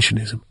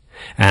interventionism,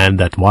 and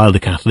that while the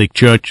Catholic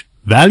Church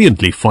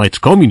valiantly fights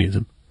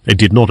communism, it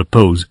did not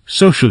oppose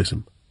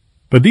socialism.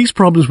 But these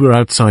problems were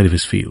outside of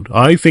his field.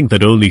 I think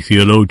that only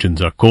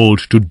theologians are called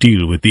to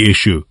deal with the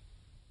issue.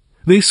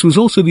 This was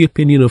also the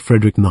opinion of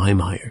Frederick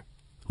Niemeyer.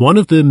 one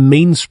of the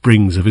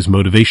mainsprings of his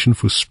motivation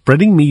for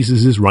spreading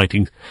Mises's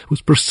writings was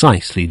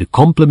precisely the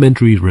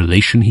complementary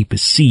relation he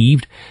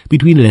perceived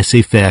between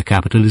laissez-faire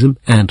capitalism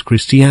and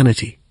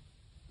Christianity.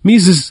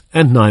 Mises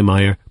and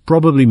Niemeyer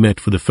probably met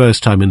for the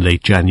first time in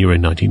late January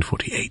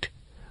 1948.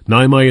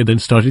 Niemeyer then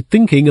started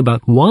thinking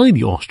about why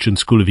the Austrian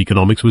School of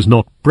Economics was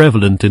not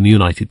prevalent in the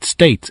United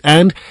States,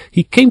 and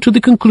he came to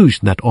the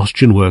conclusion that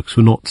Austrian works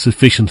were not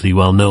sufficiently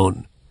well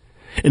known.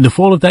 In the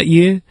fall of that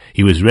year,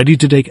 he was ready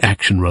to take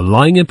action,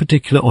 relying in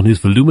particular on his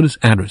voluminous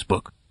address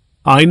book.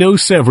 I know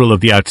several of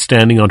the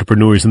outstanding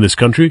entrepreneurs in this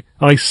country.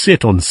 I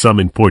sit on some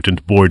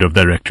important board of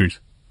directors.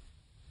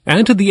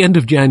 And at the end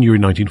of January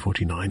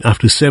 1949,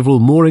 after several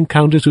more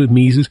encounters with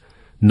Mises,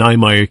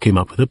 Niemeyer came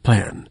up with a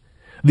plan.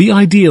 The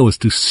idea was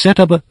to set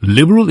up a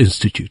liberal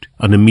institute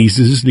under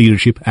Mises's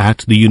leadership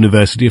at the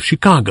University of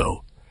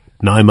Chicago.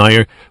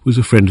 Niemeyer was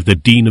a friend of the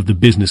dean of the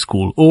business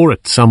school or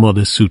at some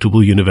other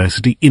suitable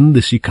university in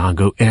the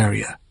Chicago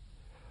area.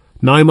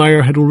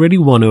 Niemeyer had already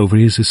won over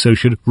his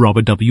associate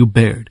Robert W.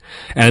 Baird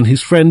and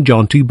his friend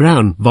John T.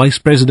 Brown, vice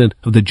president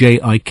of the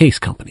J.I. Case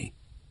Company.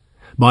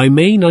 By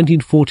May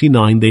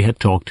 1949, they had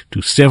talked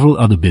to several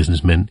other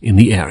businessmen in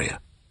the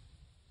area.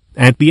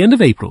 At the end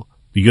of April,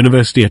 the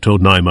university had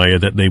told Niemeyer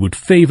that they would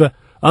favor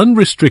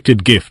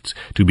unrestricted gifts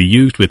to be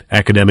used with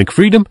academic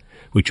freedom,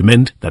 which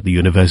meant that the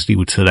university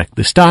would select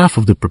the staff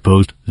of the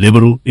proposed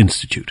Liberal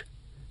Institute.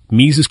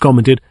 Mises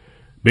commented,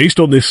 "Based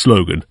on this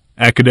slogan,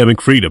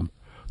 academic freedom,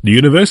 the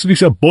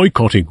universities are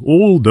boycotting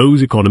all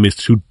those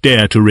economists who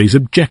dare to raise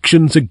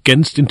objections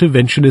against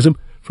interventionism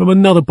from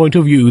another point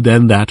of view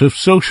than that of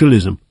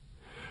socialism.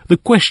 The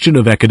question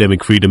of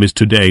academic freedom is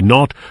today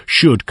not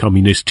should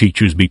communist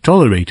teachers be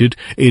tolerated,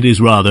 it is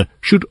rather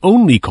should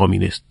only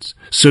communists,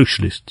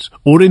 socialists,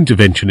 or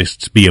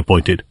interventionists be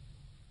appointed."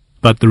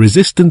 But the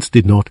resistance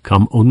did not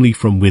come only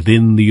from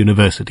within the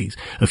universities.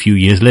 A few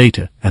years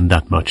later, and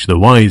that much the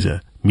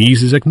wiser,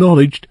 Mises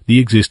acknowledged the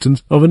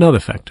existence of another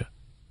factor.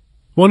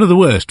 One of the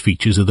worst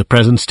features of the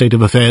present state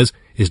of affairs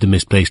is the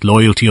misplaced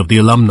loyalty of the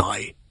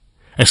alumni.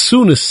 As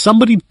soon as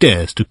somebody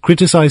dares to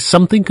criticize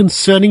something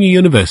concerning a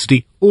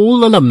university,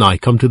 all alumni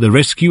come to the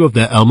rescue of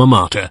their alma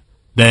mater.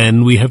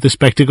 Then we have the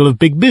spectacle of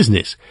big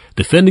business,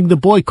 defending the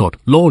boycott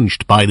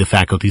launched by the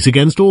faculties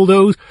against all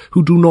those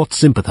who do not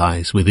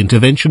sympathize with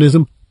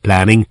interventionism,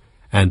 planning,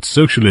 and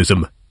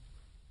socialism.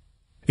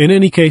 In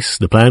any case,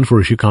 the plan for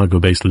a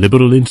Chicago-based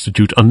liberal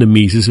institute under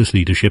Mises's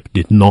leadership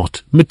did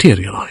not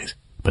materialize,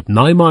 but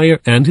Niemeyer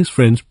and his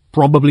friends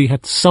probably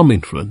had some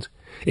influence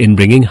in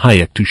bringing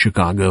Hayek to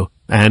Chicago,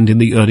 and in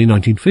the early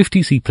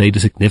 1950s he played a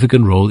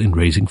significant role in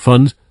raising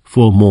funds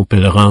for Mont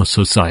Pelerin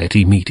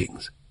Society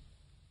meetings.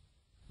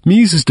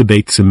 Mises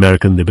debates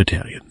American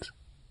libertarians.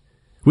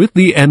 With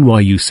the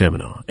NYU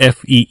seminar,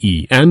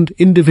 FEE, and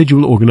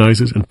individual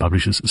organizers and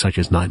publishers such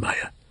as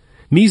Niemeyer,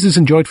 Mises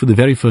enjoyed for the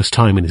very first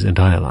time in his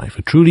entire life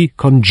a truly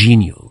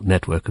congenial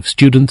network of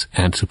students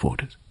and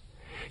supporters.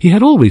 He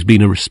had always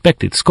been a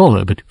respected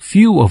scholar, but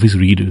few of his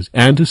readers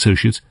and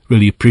associates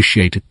really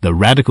appreciated the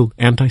radical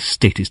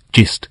anti-statist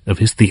gist of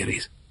his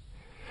theories.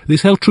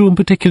 This held true in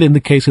particular in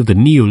the case of the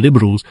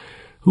neoliberals,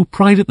 who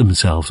prided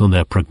themselves on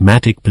their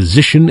pragmatic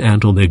position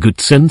and on their good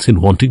sense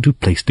in wanting to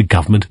place the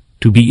government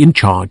to be in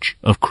charge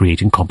of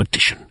creating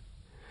competition.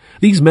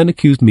 These men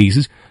accused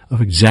Mises of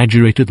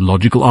exaggerated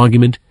logical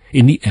argument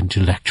in the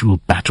intellectual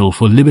battle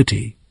for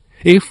liberty.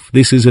 If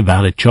this is a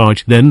valid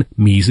charge, then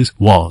Mises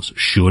was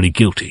surely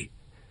guilty.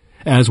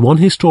 As one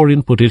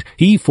historian put it,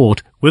 he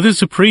fought with a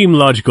supreme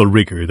logical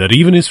rigor that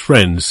even his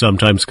friends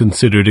sometimes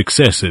considered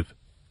excessive.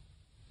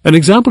 An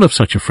example of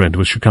such a friend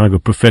was Chicago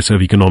professor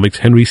of economics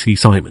Henry C.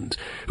 Simons,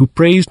 who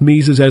praised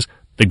Mises as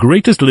the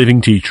greatest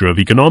living teacher of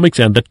economics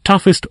and the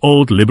toughest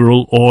old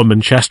liberal or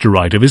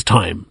Manchesterite of his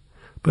time.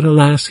 But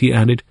alas, he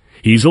added,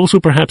 he's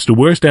also perhaps the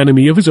worst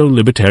enemy of his own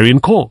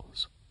libertarian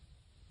cause.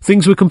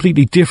 Things were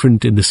completely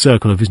different in the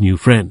circle of his new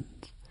friends.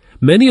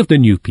 Many of the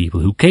new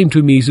people who came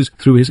to Mises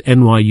through his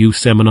NYU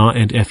seminar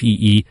and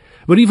FEE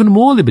were even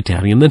more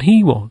libertarian than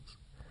he was.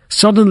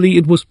 Suddenly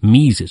it was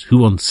Mises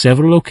who on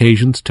several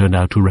occasions turned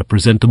out to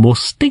represent the more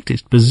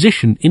statist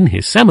position in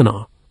his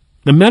seminar.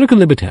 American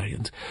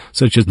libertarians,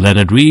 such as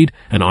Leonard Read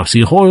and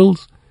R.C.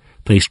 Hoyles,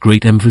 placed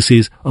great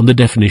emphasis on the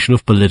definition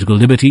of political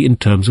liberty in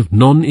terms of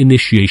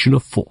non-initiation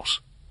of force.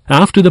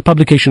 After the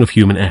publication of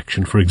Human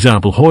Action, for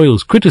example,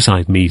 Hoyles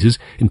criticized Mises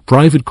in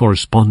private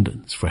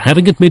correspondence for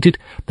having admitted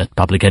that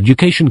public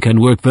education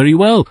can work very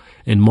well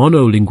in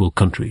monolingual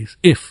countries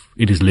if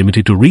it is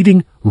limited to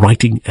reading,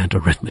 writing, and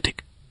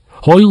arithmetic.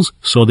 Hoyles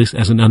saw this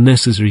as an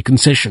unnecessary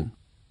concession.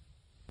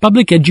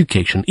 Public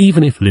education,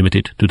 even if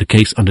limited to the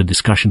case under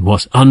discussion,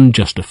 was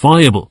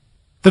unjustifiable.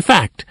 The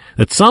fact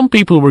that some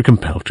people were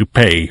compelled to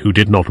pay who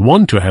did not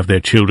want to have their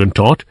children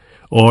taught,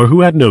 or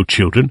who had no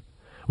children,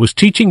 was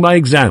teaching by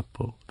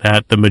example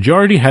that the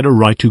majority had a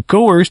right to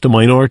coerce the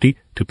minority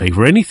to pay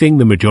for anything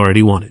the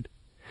majority wanted.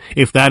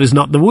 If that is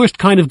not the worst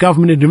kind of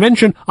government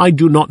intervention, I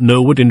do not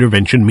know what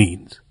intervention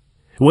means.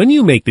 When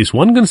you make this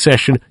one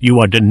concession, you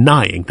are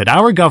denying that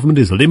our government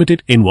is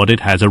limited in what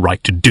it has a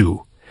right to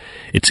do.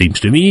 It seems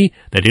to me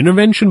that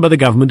intervention by the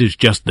government is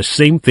just the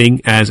same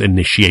thing as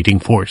initiating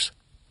force.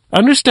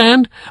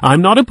 Understand,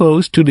 I'm not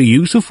opposed to the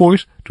use of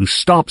force to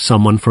stop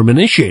someone from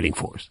initiating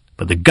force,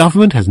 but the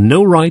government has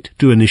no right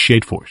to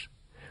initiate force.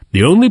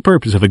 The only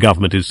purpose of a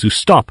government is to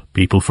stop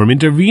people from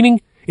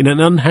intervening in an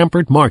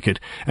unhampered market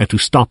and to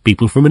stop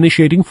people from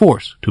initiating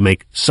force, to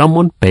make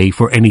someone pay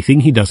for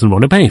anything he doesn't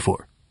want to pay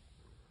for.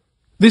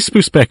 This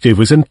perspective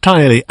was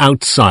entirely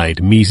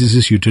outside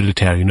Mises'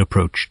 utilitarian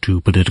approach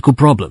to political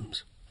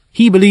problems.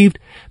 He believed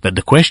that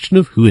the question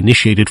of who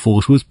initiated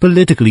force was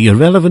politically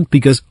irrelevant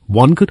because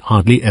one could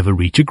hardly ever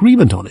reach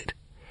agreement on it.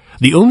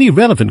 The only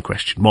relevant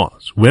question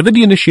was whether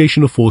the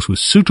initiation of force was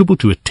suitable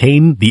to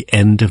attain the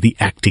end of the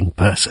acting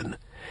person,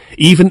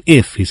 even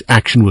if his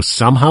action was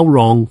somehow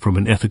wrong from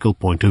an ethical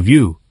point of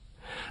view.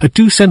 A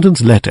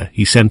 2-sentence letter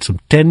he sent some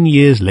 10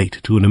 years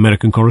later to an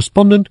American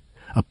correspondent,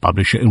 a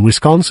publisher in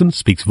Wisconsin,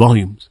 speaks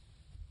volumes.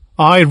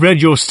 I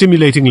read your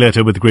stimulating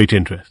letter with great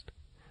interest.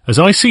 As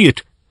I see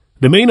it,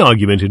 the main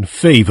argument in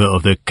favor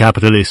of the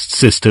capitalist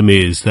system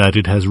is that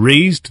it has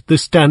raised the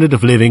standard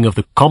of living of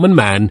the common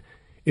man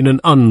in an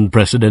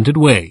unprecedented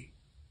way.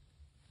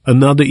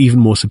 Another even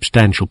more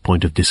substantial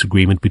point of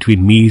disagreement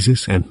between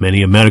Mises and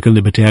many American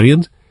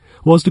libertarians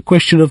was the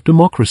question of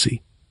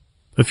democracy.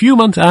 A few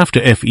months after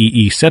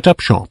FEE set up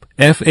shop,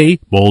 F.A.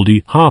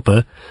 Baldy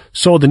Harper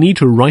saw the need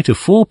to write a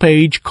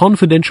 4-page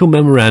confidential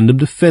memorandum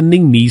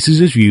defending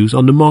Mises' views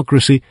on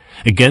democracy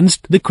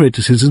against the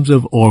criticisms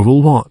of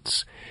Orville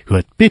Watts, who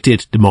had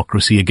pitted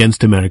democracy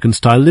against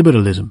American-style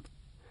liberalism.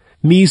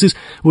 Mises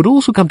would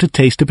also come to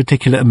taste a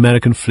particular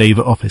American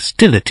flavor of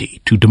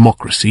hostility to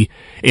democracy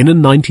in a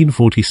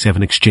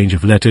 1947 exchange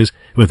of letters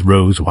with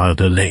Rose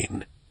Wilder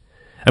Lane.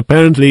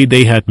 Apparently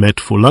they had met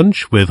for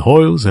lunch with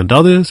Hoyles and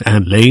others,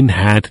 and Lane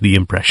had the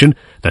impression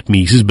that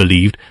Mises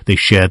believed they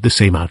shared the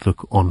same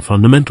outlook on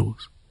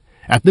fundamentals.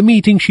 At the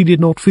meeting she did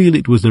not feel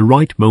it was the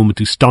right moment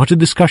to start a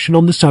discussion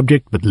on the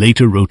subject, but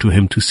later wrote to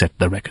him to set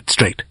the record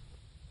straight.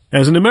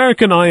 As an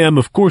American, I am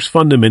of course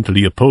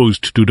fundamentally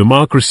opposed to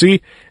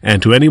democracy,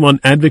 and to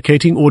anyone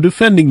advocating or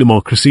defending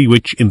democracy,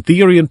 which in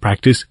theory and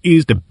practice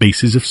is the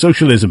basis of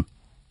socialism.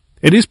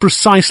 It is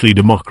precisely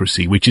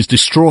democracy which is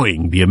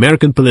destroying the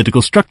American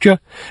political structure,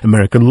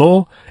 American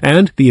law,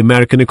 and the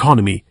American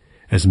economy,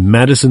 as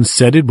Madison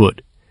said it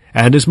would,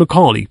 and as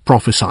Macaulay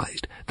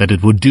prophesied that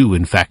it would do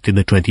in fact in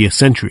the 20th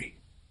century.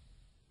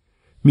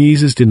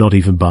 Mises did not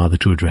even bother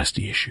to address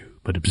the issue,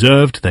 but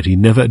observed that he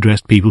never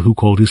addressed people who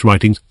called his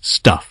writings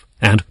stuff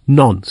and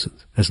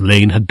nonsense, as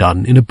Lane had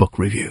done in a book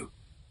review.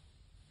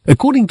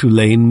 According to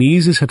Lane,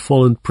 Mises had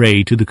fallen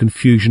prey to the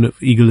confusion of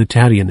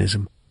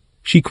egalitarianism.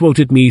 She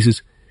quoted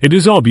Mises, "It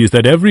is obvious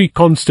that every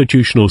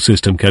constitutional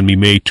system can be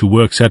made to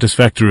work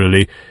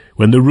satisfactorily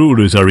when the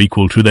rulers are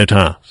equal to their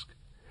task."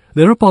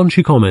 Thereupon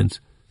she comments,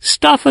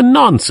 "Stuff and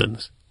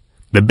nonsense."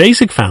 The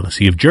basic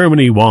fallacy of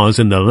Germany was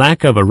in the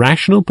lack of a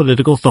rational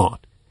political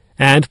thought,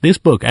 and this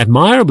book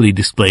admirably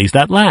displays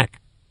that lack.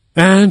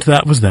 And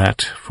that was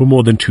that for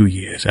more than 2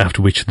 years, after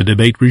which the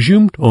debate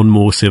resumed on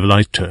more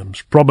civilized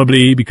terms,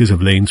 probably because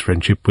of Lane's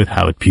friendship with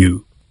Howard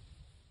Pugh.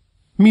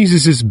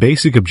 Mises's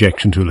basic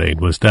objection to Lane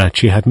was that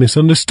she had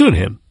misunderstood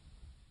him.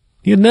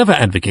 He had never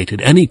advocated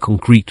any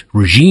concrete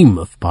regime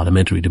of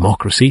parliamentary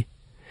democracy.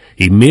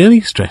 He merely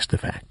stressed the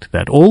fact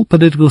that all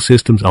political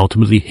systems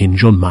ultimately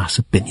hinge on mass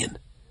opinion.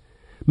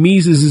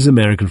 Mises's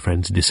American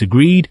friends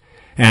disagreed,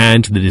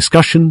 and the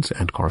discussions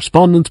and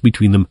correspondence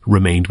between them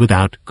remained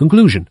without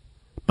conclusion.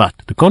 But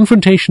the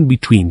confrontation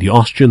between the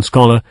Austrian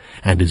scholar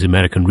and his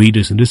American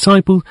readers and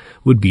disciples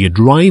would be a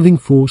driving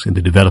force in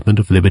the development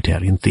of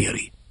libertarian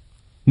theory.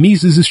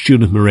 Mises'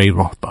 student Murray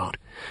Rothbard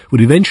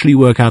would eventually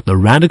work out the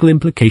radical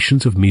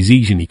implications of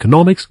Misesian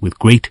economics with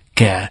great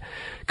care,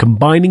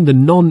 combining the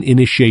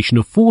non-initiation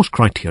of force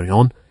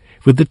criterion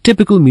with the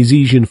typical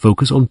Misesian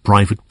focus on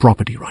private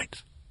property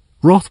rights.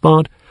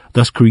 Rothbard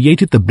thus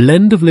created the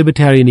blend of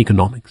libertarian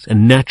economics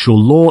and natural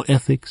law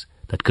ethics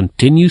that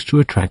continues to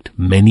attract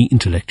many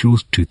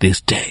intellectuals to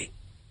this day.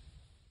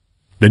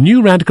 The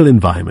new radical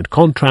environment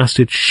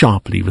contrasted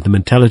sharply with the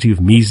mentality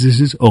of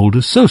Mises's old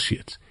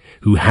associates,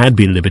 who had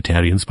been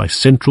libertarians by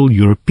Central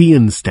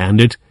European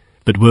standards,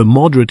 but were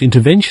moderate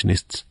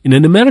interventionists in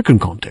an American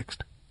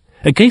context.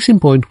 A case in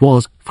point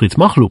was Fritz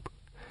Machlup.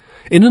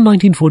 In a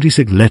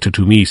 1946 letter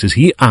to Mises,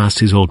 he asked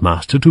his old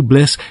master to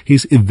bless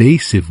his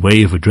evasive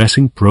way of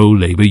addressing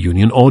pro-labor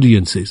union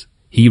audiences.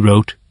 He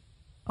wrote,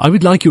 "I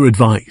would like your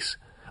advice.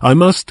 I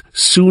must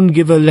soon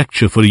give a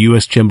lecture for the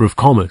U.S. Chamber of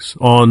Commerce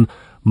on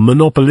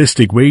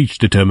monopolistic wage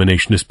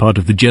determination as part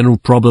of the general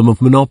problem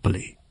of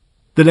monopoly.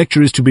 The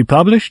lecture is to be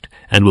published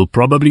and will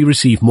probably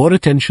receive more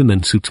attention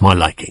than suits my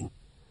liking.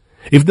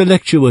 If the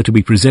lecture were to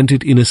be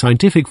presented in a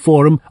scientific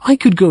forum, I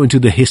could go into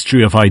the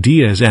history of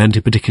ideas and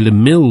a particular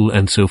mill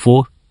and so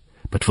forth.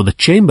 But for the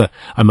chamber,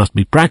 I must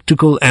be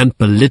practical and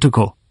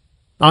political.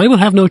 I will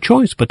have no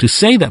choice but to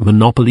say that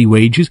monopoly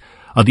wages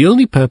are the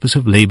only purpose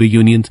of labor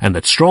unions, and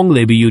that strong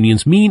labor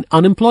unions mean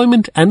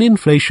unemployment and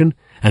inflation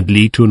and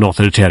lead to an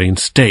authoritarian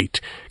state.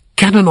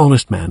 Can an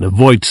honest man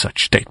avoid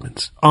such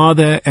statements? Are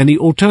there any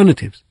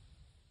alternatives?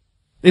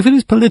 If it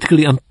is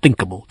politically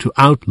unthinkable to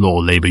outlaw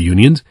labour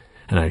unions,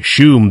 and I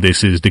assume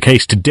this is the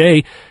case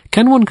today,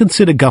 can one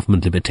consider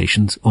government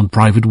limitations on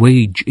private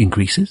wage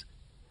increases?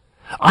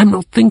 I'm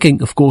not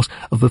thinking, of course,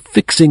 of a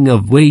fixing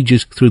of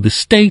wages through the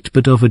state,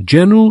 but of a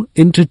general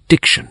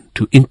interdiction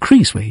to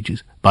increase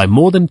wages by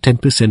more than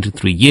 10% in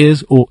 3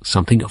 years, or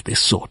something of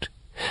this sort.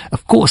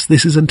 Of course,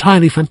 this is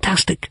entirely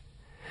fantastic.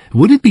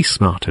 Would it be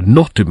smarter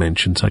not to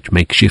mention such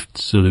makeshift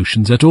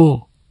solutions at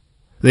all?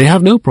 They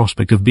have no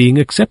prospect of being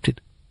accepted.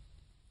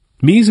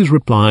 Mises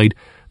replied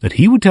that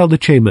he would tell the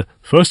chamber,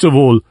 first of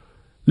all,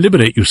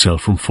 liberate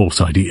yourself from false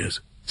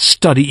ideas,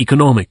 study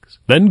economics,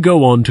 then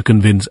go on to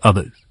convince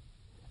others.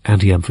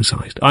 And he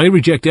emphasized, I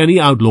reject any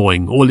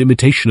outlawing or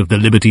limitation of the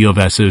liberty of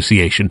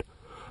association.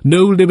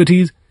 No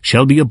liberties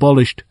shall be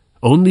abolished,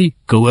 only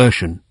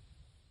coercion.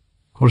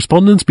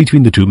 Correspondence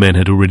between the two men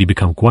had already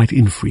become quite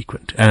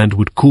infrequent, and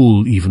would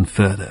cool even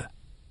further.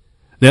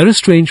 Their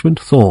estrangement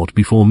thawed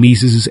before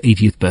Mises's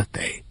 80th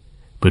birthday,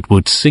 but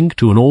would sink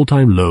to an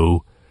all-time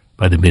low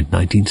by the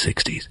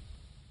mid-1960s.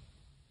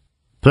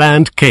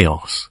 Planned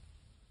chaos.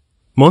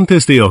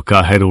 Montes de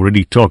Oca had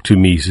already talked to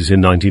Mises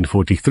in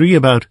 1943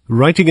 about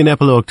writing an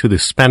epilogue to the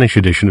Spanish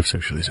edition of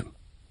Socialism.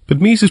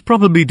 But Mises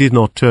probably did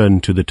not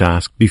turn to the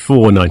task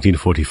before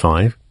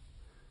 1945.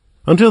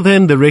 Until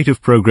then, the rate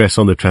of progress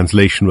on the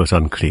translation was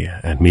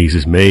unclear, and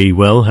Mises may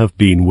well have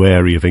been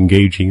wary of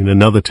engaging in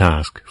another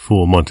task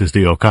for Montes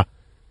de Oca,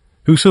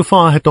 who so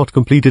far had not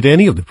completed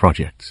any of the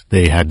projects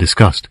they had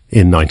discussed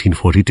in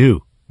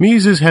 1942.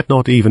 Mises had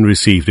not even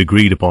received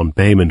agreed-upon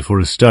payment for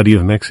a study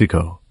of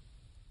Mexico.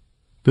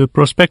 The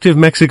prospective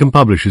Mexican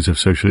publishers of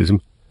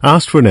Socialism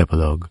asked for an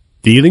epilogue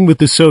dealing with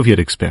the Soviet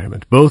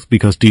experiment, both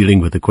because dealing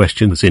with the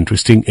question was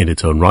interesting in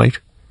its own right,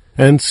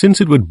 and since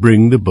it would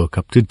bring the book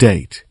up to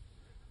date.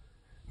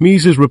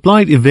 Mises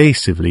replied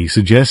evasively,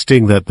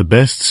 suggesting that the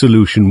best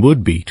solution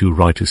would be to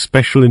write a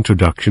special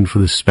introduction for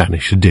the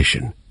Spanish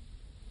edition.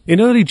 In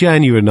early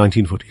January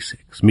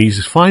 1946,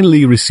 Mises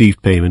finally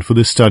received payment for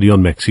the study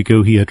on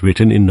Mexico he had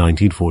written in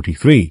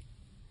 1943.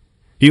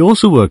 He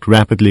also worked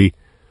rapidly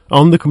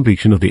on the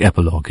completion of the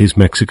epilogue his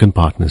Mexican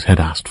partners had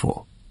asked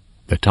for.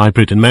 The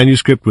typewritten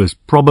manuscript was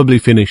probably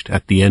finished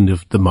at the end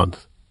of the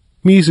month.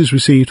 Mises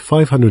received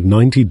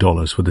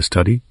 $590 for the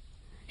study.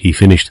 He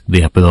finished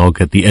the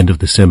epilogue at the end of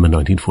December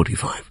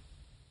 1945.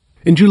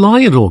 In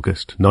July and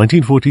August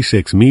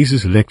 1946,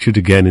 Mises lectured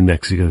again in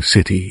Mexico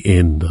City.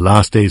 In the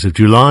last days of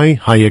July,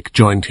 Hayek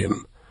joined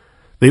him.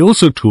 They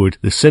also toured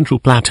the Central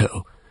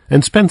Plateau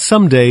and spent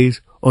some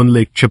days on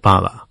Lake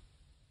Chapala.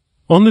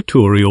 On the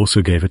tour, he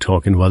also gave a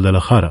talk in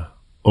Guadalajara,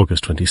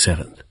 August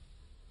 27th.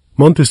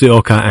 Montes de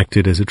Oca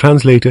acted as a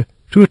translator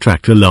to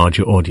attract a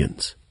larger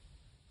audience.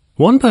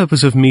 One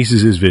purpose of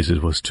Mises's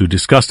visit was to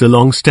discuss the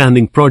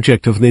long-standing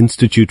project of the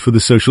Institute for the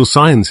Social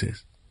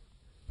Sciences.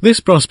 This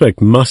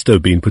prospect must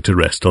have been put to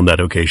rest on that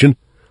occasion.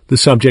 The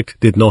subject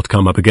did not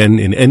come up again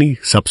in any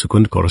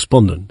subsequent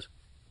correspondence.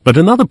 But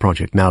another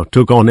project now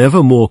took on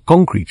ever more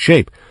concrete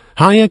shape.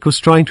 Hayek was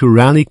trying to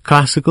rally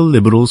classical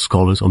liberal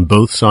scholars on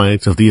both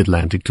sides of the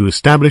Atlantic to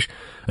establish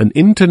an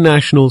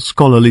international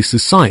scholarly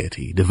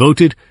society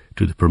devoted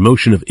to the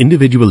promotion of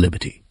individual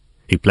liberty.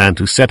 He planned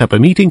to set up a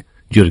meeting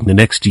during the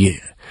next year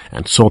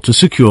and sought to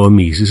secure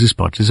Mises's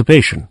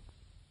participation.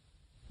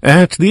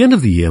 At the end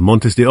of the year,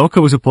 Montes de Oca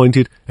was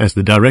appointed as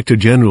the Director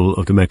General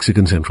of the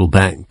Mexican Central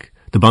Bank,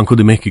 the Banco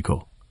de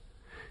Mexico.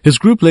 His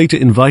group later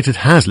invited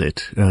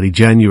Hazlitt, early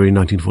January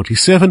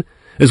 1947,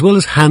 as well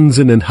as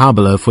Hansen and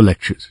Haberler for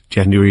lectures,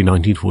 January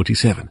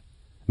 1947.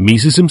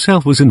 Mises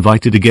himself was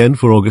invited again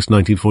for August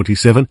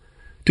 1947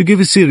 to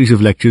give a series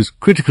of lectures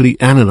critically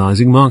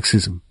analyzing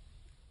Marxism.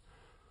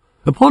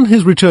 Upon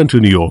his return to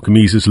New York,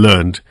 Mises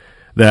learned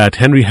that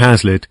Henry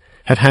Hazlitt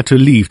had had to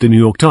leave the New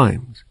York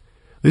Times.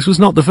 This was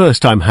not the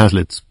first time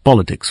Hazlitt's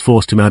politics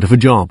forced him out of a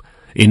job.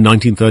 In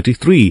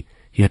 1933,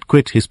 he had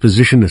quit his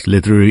position as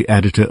literary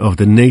editor of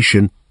The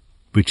Nation,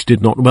 which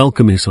did not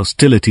welcome his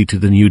hostility to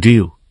the New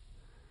Deal.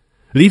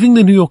 Leaving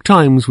the New York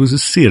Times was a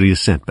serious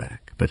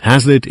setback, but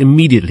Hazlitt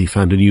immediately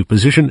found a new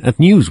position at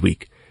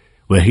Newsweek,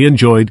 where he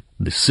enjoyed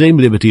the same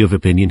liberty of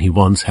opinion he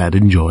once had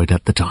enjoyed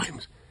at the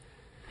Times.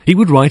 He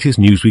would write his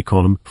Newsweek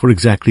column for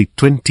exactly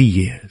 20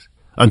 years,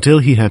 until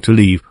he had to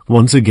leave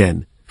once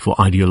again for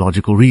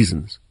ideological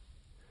reasons.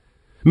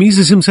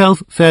 Mises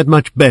himself fared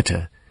much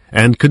better,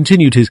 and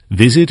continued his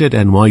visit at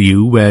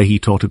NYU, where he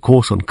taught a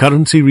course on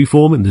currency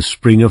reform in the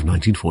spring of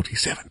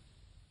 1947.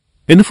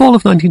 In the fall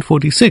of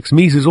 1946,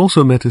 Mises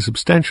also met a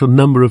substantial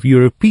number of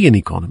European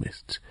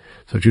economists,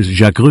 such as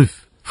Jacques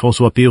Rueff,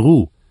 François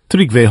Pérou,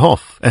 Trygve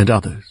Hoff, and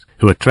others,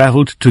 who had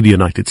traveled to the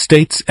United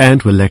States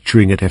and were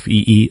lecturing at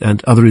FEE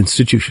and other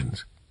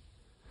institutions.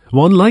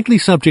 One likely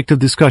subject of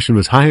discussion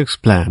was Hayek's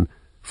plan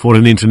for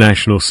an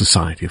international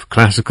society of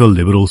classical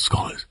liberal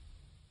scholars.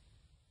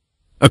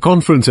 A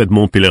conference at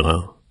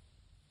Mont-Pelerin.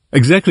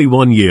 Exactly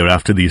 1 year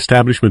after the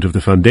establishment of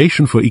the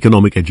Foundation for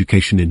Economic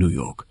Education in New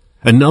York,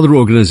 another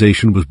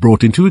organization was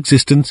brought into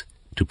existence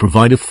to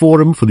provide a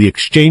forum for the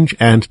exchange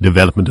and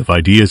development of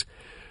ideas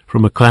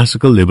from a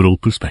classical liberal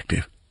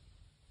perspective.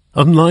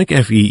 Unlike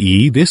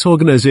FEE, this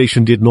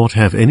organization did not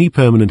have any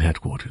permanent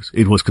headquarters.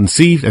 It was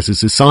conceived as a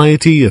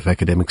society of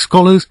academic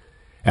scholars,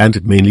 and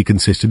it mainly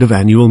consisted of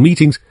annual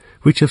meetings,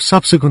 which have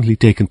subsequently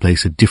taken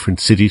place at different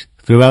cities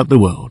throughout the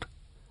world.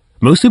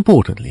 Most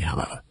importantly,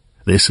 however,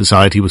 this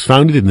society was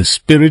founded in the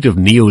spirit of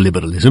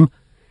neoliberalism,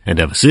 and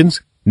ever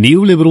since,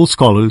 neoliberal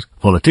scholars,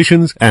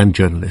 politicians, and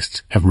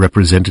journalists have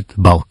represented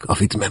the bulk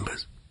of its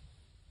members.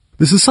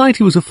 The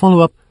society was a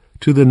follow-up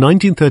to the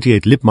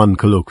 1938 Lippmann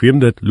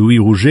colloquium that Louis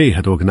Rouget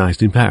had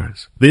organized in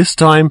Paris. This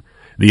time,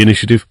 the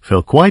initiative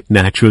fell quite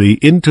naturally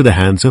into the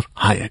hands of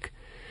Hayek,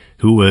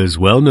 who was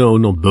well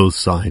known on both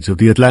sides of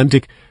the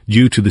Atlantic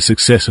due to the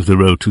success of the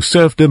road to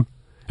serfdom,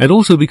 and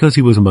also because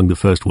he was among the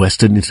first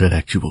Western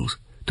intellectuals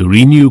to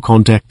renew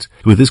contacts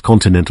with his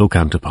continental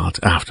counterparts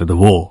after the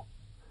war.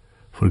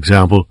 For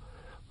example,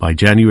 by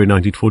January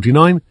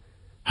 1949,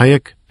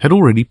 Hayek had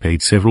already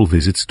paid several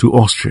visits to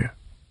Austria.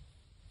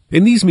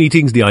 In these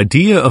meetings, the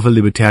idea of a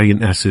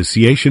libertarian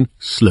association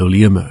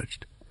slowly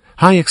emerged.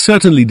 Hayek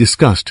certainly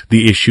discussed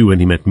the issue when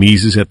he met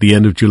Mises at the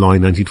end of July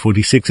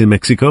 1946 in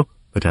Mexico,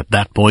 but at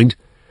that point,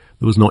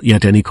 there was not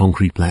yet any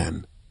concrete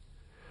plan.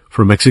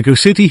 From Mexico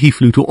City, he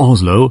flew to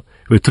Oslo,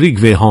 where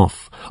Trygve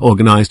Hoff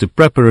organized a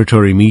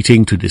preparatory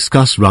meeting to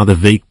discuss rather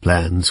vague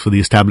plans for the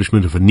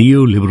establishment of a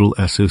neoliberal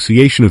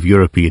association of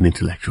European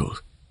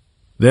intellectuals.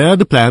 There,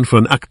 the plan for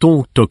an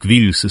Acton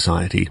Tocqueville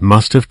society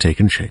must have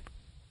taken shape.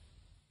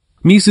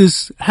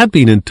 Mises had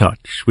been in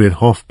touch with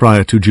Hoff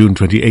prior to June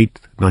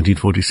 28,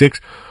 1946.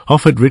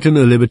 Hoff had written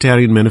a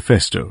libertarian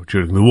manifesto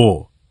during the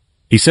war.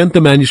 He sent the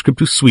manuscript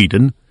to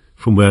Sweden,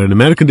 from where an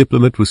American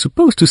diplomat was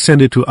supposed to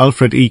send it to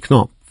Alfred E.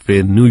 Knopf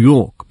in New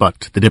York,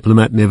 but the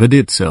diplomat never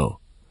did so.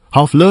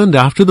 Hoff learned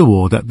after the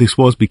war that this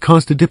was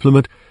because the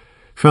diplomat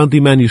found the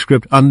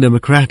manuscript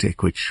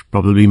undemocratic, which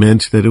probably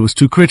meant that it was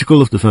too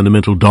critical of the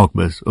fundamental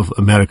dogmas of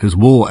America's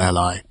war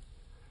ally.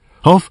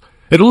 Hoff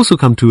had also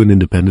come to an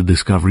independent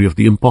discovery of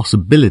the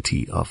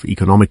impossibility of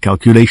economic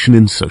calculation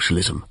in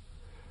socialism.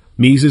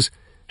 Mises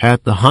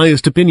had the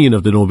highest opinion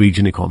of the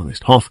Norwegian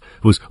economist. Hoff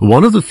was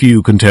one of the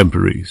few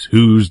contemporaries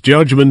whose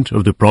judgment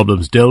of the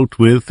problems dealt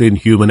with in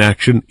human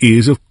action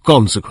is of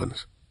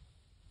consequence.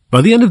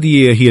 By the end of the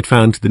year, he had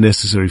found the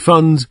necessary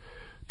funds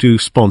to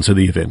sponsor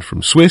the event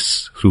from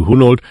Swiss, through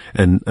Hunold,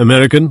 and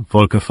American,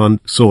 Volker Fund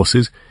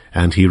sources,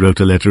 and he wrote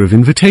a letter of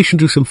invitation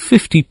to some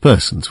 50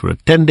 persons for a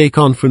 10-day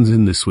conference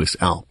in the Swiss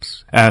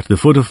Alps, at the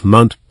foot of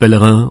Mount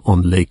Pelerin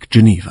on Lake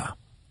Geneva.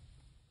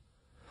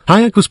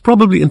 Hayek was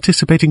probably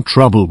anticipating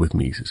trouble with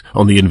Mises.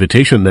 On the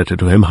invitation letter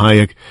to him,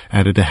 Hayek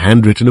added a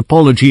handwritten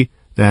apology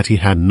that he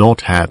had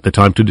not had the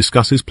time to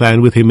discuss his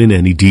plan with him in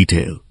any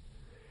detail.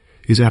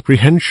 His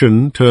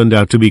apprehension turned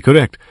out to be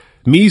correct.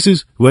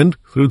 Mises went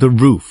through the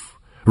roof,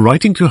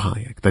 writing to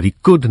Hayek that he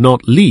could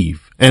not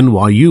leave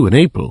NYU in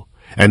April,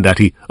 and that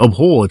he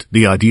abhorred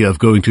the idea of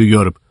going to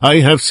Europe. "I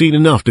have seen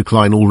enough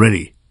decline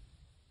already."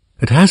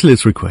 At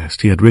Hazlitt's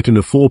request, he had written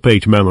a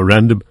 4-page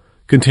memorandum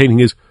containing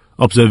his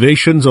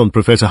observations on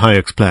Professor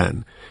Hayek's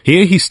plan.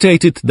 Here he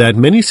stated that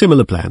many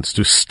similar plans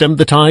to stem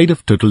the tide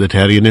of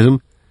totalitarianism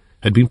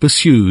had been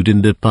pursued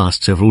in the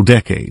past several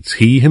decades.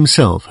 He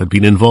himself had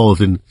been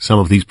involved in some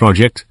of these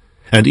projects,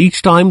 and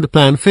each time the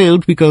plan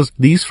failed because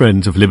these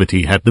friends of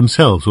liberty had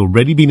themselves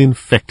already been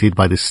infected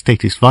by the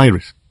statist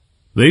virus.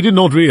 They did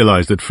not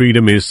realize that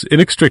freedom is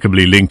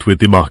inextricably linked with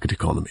the market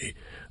economy.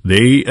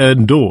 They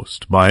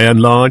endorsed, by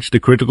and large, the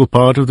critical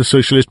part of the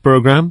socialist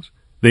programs.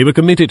 They were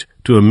committed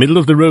to a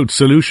middle-of-the-road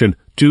solution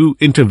to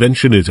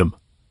interventionism.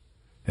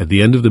 At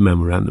the end of the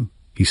memorandum,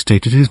 he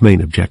stated his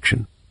main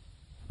objection.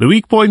 The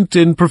weak point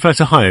in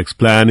Professor Hayek's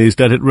plan is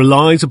that it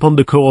relies upon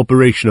the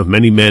cooperation of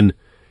many men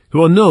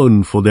who are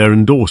known for their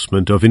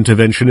endorsement of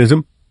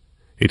interventionism.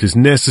 It is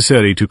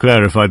necessary to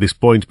clarify this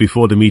point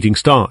before the meeting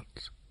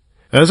starts.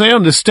 As I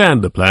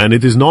understand the plan,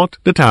 it is not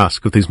the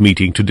task of this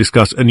meeting to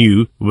discuss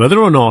anew whether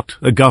or not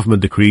a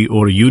government decree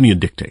or a union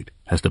dictate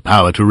has the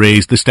power to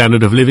raise the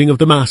standard of living of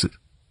the masses.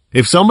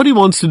 If somebody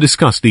wants to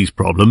discuss these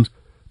problems,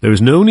 there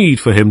is no need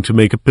for him to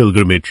make a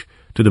pilgrimage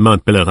to the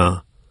Mount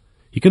Pelerin.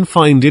 He can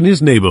find in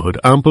his neighborhood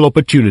ample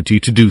opportunity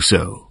to do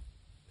so.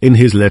 In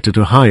his letter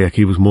to Hayek,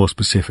 he was more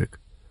specific.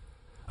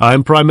 I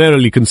am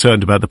primarily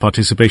concerned about the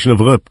participation of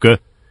Röpke,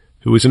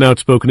 who is an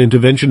outspoken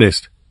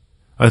interventionist.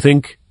 I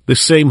think the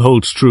same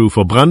holds true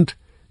for Brandt,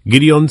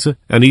 Gideons,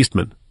 and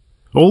Eastman.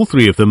 All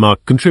three of them are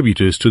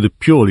contributors to the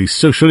purely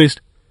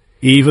socialist,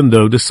 even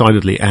though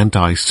decidedly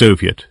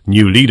anti-Soviet,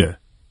 new leader.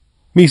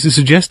 Mises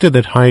suggested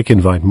that Hayek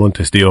invite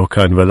Montes de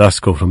Oca and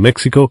Velasco from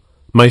Mexico,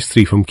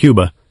 Maestri from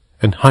Cuba,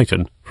 and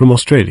Huyton from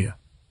Australia.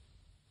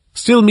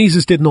 Still,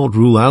 Mises did not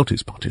rule out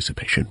his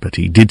participation, but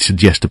he did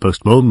suggest a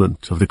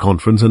postponement of the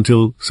conference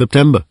until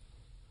September.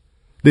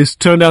 This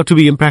turned out to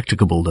be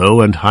impracticable,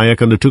 though, and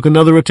Hayek undertook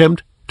another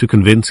attempt to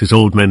convince his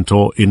old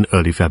mentor in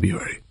early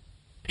February.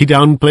 He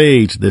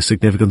downplayed the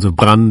significance of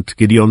Brandt,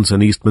 Gideons,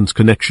 and Eastman's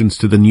connections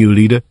to the new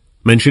leader,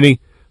 mentioning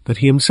that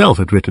he himself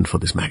had written for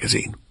this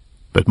magazine.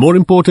 But more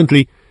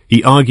importantly,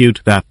 he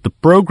argued that the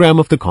program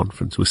of the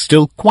conference was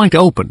still quite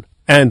open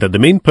and that the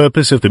main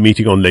purpose of the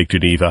meeting on Lake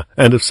Geneva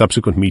and of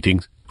subsequent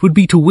meetings would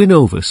be to win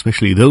over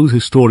especially those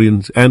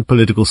historians and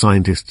political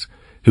scientists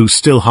who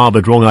still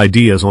harbored wrong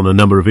ideas on a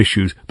number of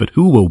issues, but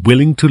who were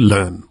willing to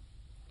learn.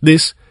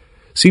 This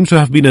seems to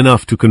have been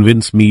enough to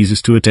convince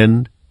Mises to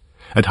attend.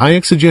 At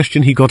Hayek's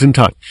suggestion, he got in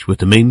touch with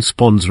the main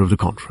sponsor of the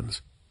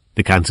conference,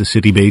 the Kansas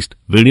City-based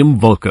William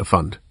Volcker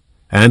Fund,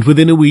 and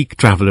within a week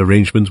travel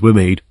arrangements were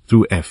made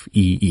through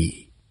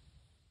FEE.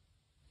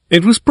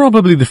 It was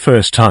probably the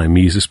first time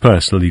Mises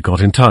personally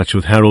got in touch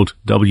with Harold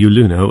W.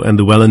 Luhnow and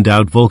the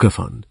well-endowed Volcker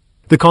Fund.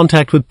 The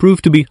contact would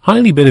prove to be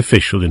highly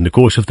beneficial in the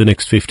course of the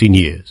next 15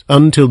 years,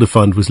 until the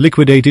fund was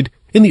liquidated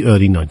in the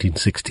early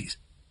 1960s.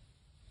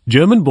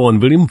 German-born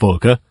William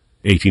Volcker,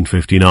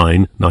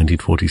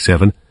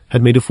 1859-1947,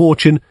 had made a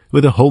fortune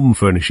with a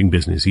home-furnishing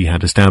business he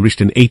had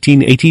established in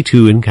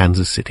 1882 in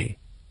Kansas City.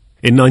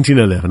 In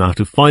 1911,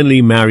 after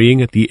finally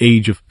marrying at the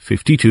age of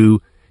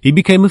 52, he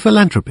became a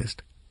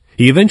philanthropist.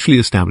 He eventually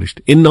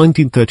established in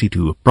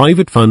 1932 a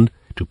private fund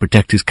to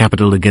protect his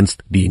capital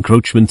against the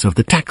encroachments of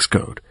the tax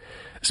code,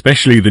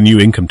 especially the new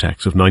income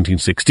tax of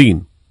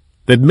 1916.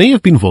 That may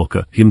have been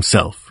Volcker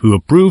himself who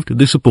approved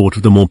the support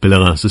of the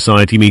Mont-Pelerin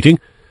Society meeting,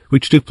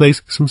 which took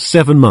place some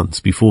 7 months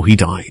before he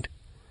died.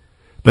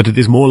 But it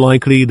is more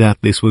likely that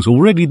this was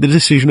already the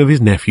decision of his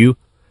nephew,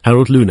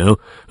 Harold Luhnow,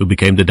 who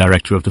became the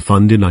director of the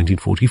fund in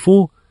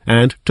 1944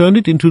 and turned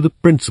it into the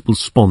principal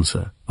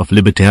sponsor of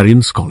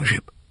libertarian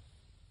scholarship.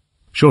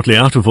 Shortly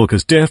after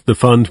Volcker's death, the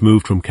fund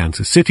moved from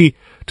Kansas City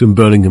to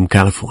Burlingame,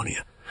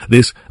 California.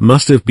 This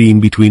must have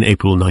been between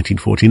April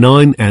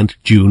 1949 and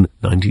June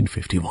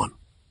 1951.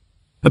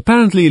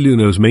 Apparently,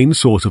 Luhnow's main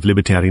source of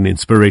libertarian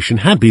inspiration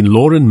had been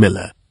Loren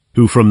Miller,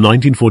 who from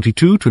 1942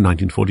 to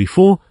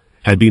 1944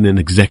 had been an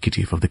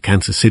executive of the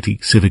Kansas City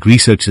Civic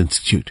Research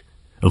Institute,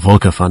 a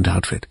Volcker Fund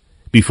outfit,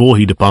 before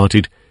he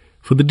departed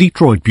for the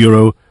Detroit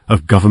Bureau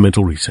of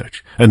Governmental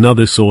Research,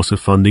 another source of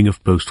funding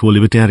of post-war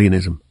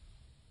libertarianism.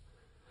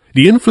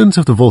 The influence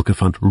of the Volcker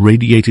Fund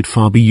radiated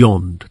far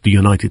beyond the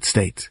United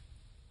States.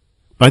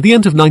 By the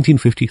end of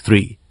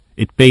 1953,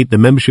 it paid the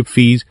membership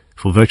fees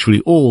for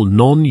virtually all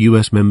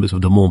non-U.S. members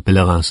of the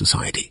Mont-Pelerin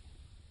Society.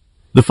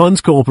 The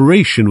fund's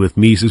cooperation with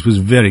Mises was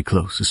very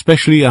close,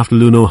 especially after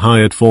Luhnow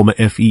hired former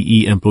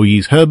FEE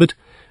employees Herbert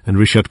and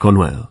Richard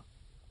Conwell.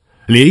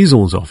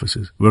 Liaisons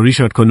officers were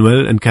Richard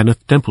Conwell and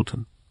Kenneth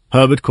Templeton.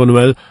 Herbert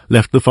Conwell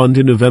left the fund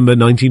in November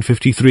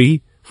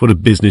 1953 for a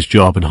business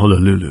job in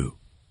Honolulu.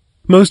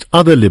 Most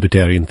other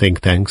libertarian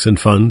think tanks and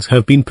funds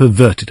have been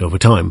perverted over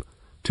time,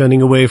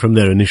 turning away from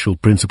their initial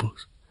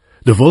principles.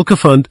 The Volcker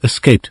Fund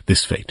escaped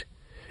this fate.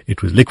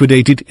 It was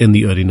liquidated in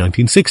the early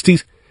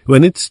 1960s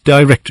when its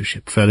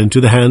directorship fell into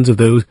the hands of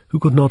those who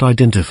could not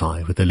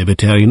identify with the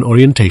libertarian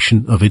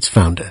orientation of its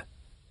founder.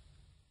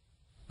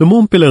 The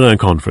Mont-Pelerin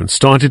Conference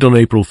started on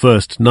April 1,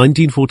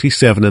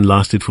 1947 and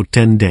lasted for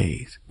 10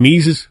 days.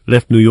 Mises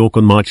left New York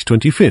on March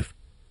 25th,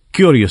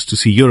 curious to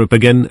see Europe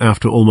again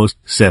after almost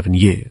 7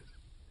 years.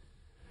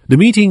 The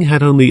meeting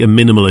had only a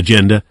minimal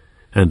agenda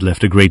and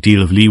left a great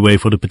deal of leeway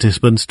for the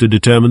participants to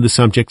determine the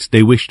subjects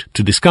they wished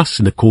to discuss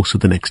in the course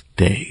of the next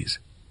days.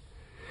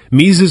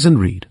 Mises and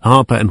Reed,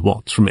 Harper and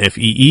Watts from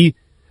FEE,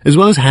 as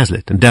well as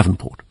Hazlitt and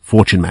Davenport,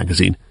 Fortune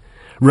magazine,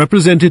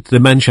 represented the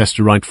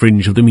Manchesterite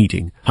fringe of the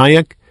meeting.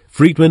 Hayek,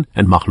 Friedman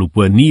and Machlup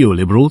were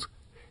neoliberals.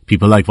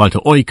 People like Walter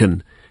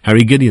Eucken,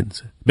 Harry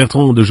Gideons,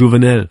 Bertrand de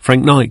Jouvenel,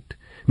 Frank Knight,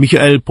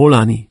 Michael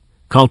Polanyi,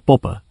 Karl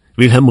Popper,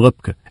 Wilhelm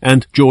Röpke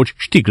and George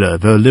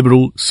Stigler were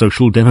liberal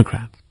social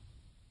democrats.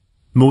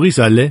 Maurice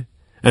Allais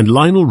and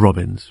Lionel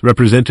Robbins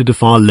represented the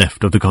far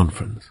left of the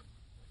conference.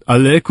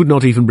 Allais could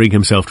not even bring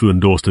himself to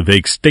endorse the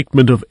vague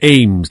statement of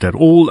aims that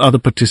all other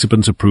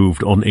participants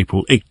approved on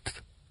April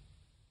 8th.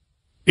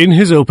 In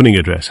his opening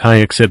address,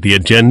 Hayek set the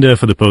agenda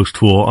for the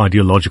post-war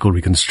ideological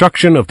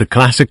reconstruction of the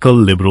classical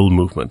liberal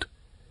movement.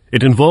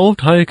 It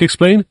involved, Hayek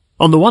explained,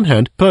 on the one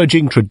hand,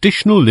 purging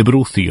traditional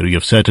liberal theory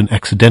of certain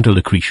accidental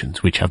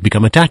accretions which have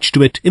become attached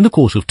to it in the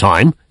course of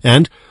time,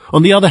 and,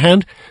 on the other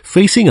hand,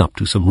 facing up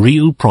to some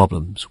real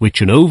problems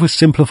which an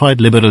oversimplified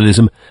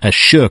liberalism has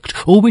shirked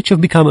or which have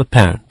become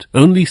apparent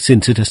only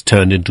since it has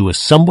turned into a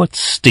somewhat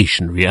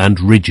stationary and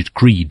rigid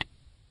creed.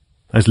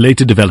 As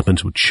later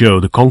developments would show,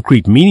 the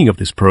concrete meaning of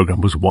this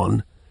program was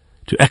 1.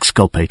 To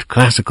exculpate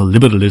classical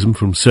liberalism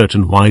from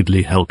certain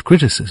widely held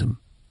criticism.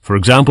 For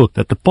example,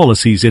 that the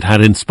policies it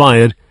had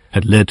inspired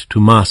had led to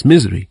mass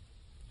misery.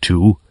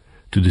 2.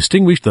 To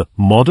distinguish the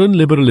modern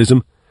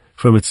liberalism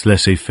from its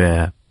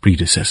laissez-faire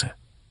predecessor.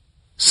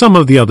 Some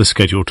of the other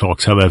scheduled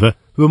talks, however,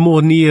 were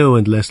more neo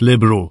and less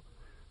liberal.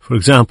 For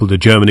example, the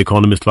German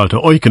economist Walter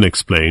Eucken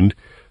explained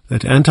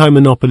that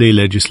anti-monopoly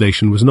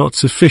legislation was not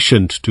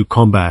sufficient to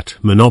combat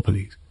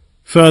monopolies.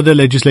 Further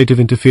legislative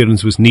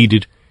interference was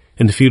needed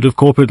in the field of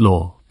corporate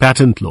law,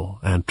 patent law,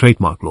 and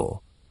trademark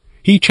law.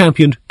 He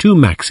championed 2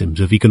 maxims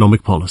of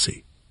economic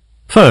policy.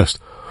 First,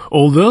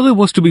 although there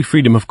was to be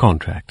freedom of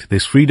contract,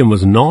 this freedom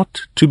was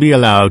not to be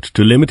allowed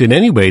to limit in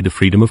any way the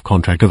freedom of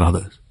contract of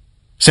others.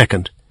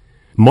 Second,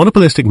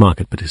 monopolistic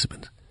market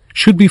participants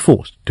should be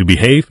forced to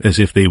behave as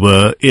if they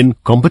were in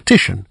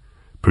competition,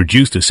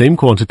 produce the same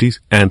quantities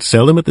and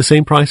sell them at the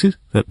same prices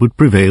that would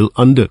prevail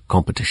under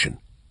competition.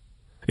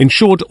 In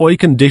short,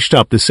 Eucken dished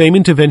up the same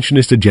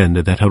interventionist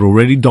agenda that had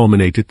already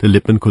dominated the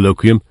Lippmann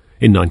Colloquium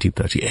in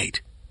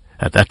 1938.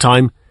 At that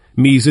time,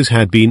 Mises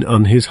had been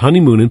on his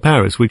honeymoon in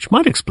Paris, which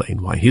might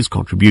explain why his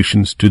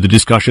contributions to the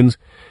discussions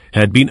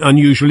had been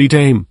unusually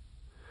tame.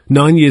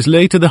 9 years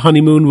later, the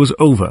honeymoon was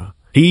over.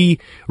 He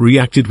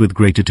reacted with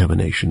great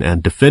determination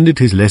and defended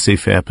his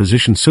laissez-faire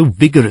position so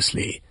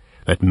vigorously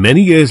that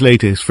many years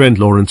later his friend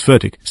Lawrence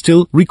Fertig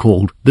still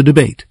recalled the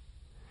debate.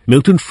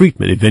 Milton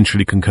Friedman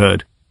eventually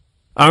concurred.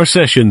 Our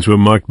sessions were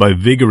marked by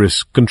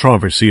vigorous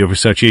controversy over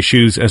such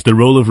issues as the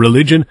role of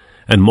religion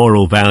and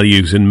moral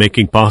values in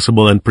making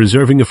possible and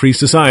preserving a free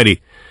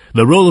society,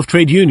 the role of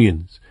trade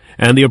unions,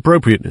 and the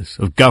appropriateness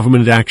of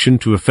government action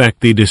to affect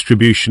the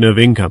distribution of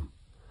income.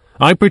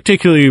 I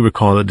particularly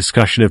recall a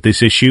discussion of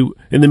this issue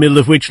in the middle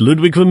of which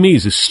Ludwig von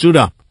Mises stood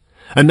up,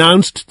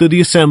 announced to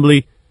the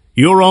assembly,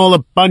 "You're all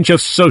a bunch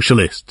of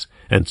socialists,"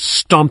 and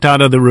stomped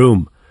out of the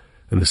room,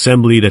 an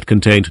assembly that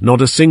contained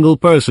not a single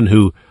person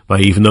who, by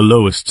even the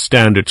lowest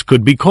standards,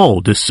 could be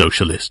called a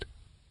socialist.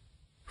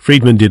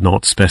 Friedman did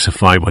not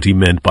specify what he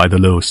meant by the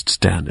lowest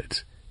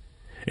standards.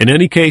 In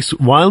any case,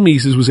 while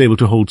Mises was able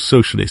to hold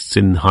socialists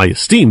in high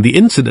esteem, the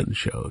incident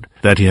showed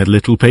that he had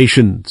little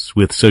patience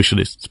with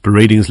socialists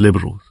parading as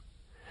liberals.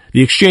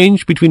 The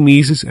exchange between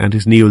Mises and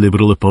his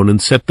neoliberal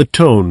opponents set the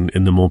tone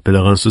in the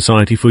Mont-Pelerin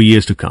society for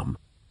years to come.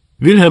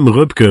 Wilhelm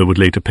Röpke would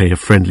later pay a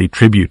friendly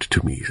tribute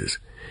to Mises,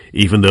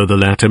 even though the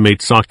latter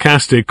made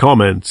sarcastic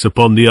comments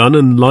upon the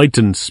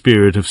unenlightened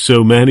spirit of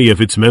so many of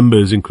its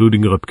members,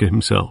 including Röpke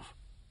himself.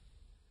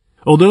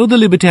 Although the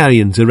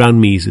libertarians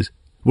around Mises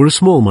were a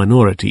small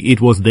minority,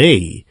 it was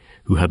they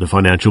who had the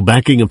financial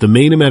backing of the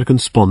main American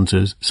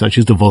sponsors, such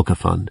as the Volcker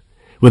Fund,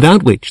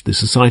 without which the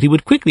society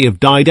would quickly have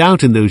died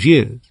out in those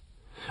years.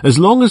 As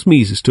long as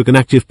Mises took an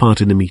active part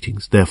in the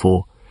meetings,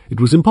 therefore, it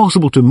was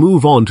impossible to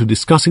move on to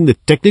discussing the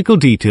technical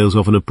details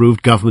of an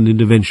approved government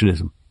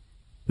interventionism.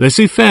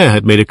 Laissez-faire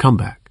had made a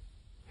comeback.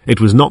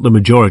 It was not the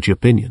majority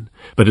opinion,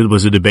 but it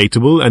was a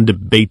debatable and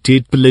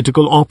debated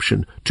political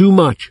option, too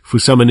much for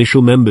some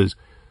initial members,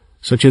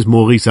 such as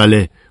Maurice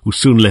Allais, who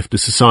soon left the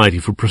society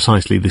for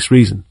precisely this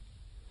reason.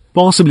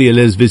 Possibly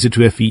Allais' visit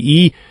to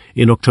FEE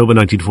in October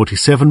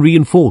 1947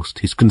 reinforced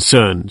his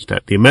concerns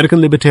that the American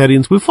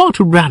libertarians were far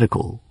too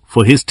radical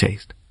for his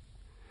taste.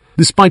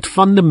 Despite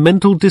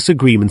fundamental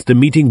disagreements, the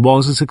meeting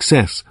was a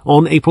success.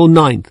 On April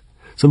 9th,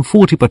 some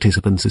 40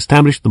 participants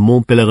established the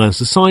Mont-Pelerin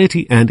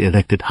Society and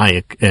elected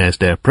Hayek as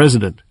their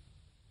president.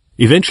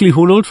 Eventually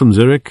Hunold from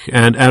Zurich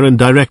and Aaron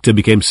Director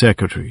became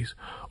secretaries.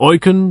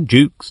 Eucken,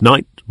 Jukes,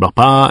 Knight,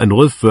 Rapin and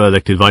Ruff were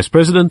elected vice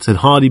presidents, and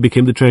Hardy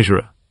became the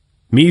treasurer.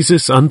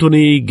 Mises,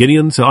 Antony,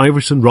 Gideon, Sir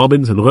Iverson,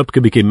 Robbins and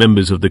Röpke became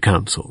members of the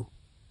council.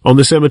 On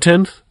December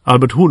 10th,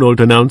 Albert Hunold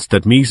announced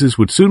that Mises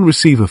would soon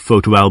receive a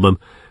photo album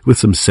with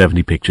some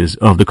 70 pictures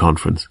of the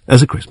conference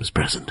as a Christmas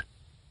present.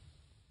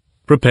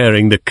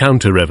 Preparing the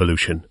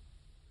counter-revolution.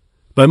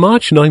 By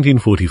March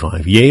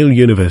 1945, Yale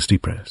University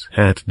Press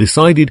had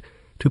decided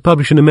to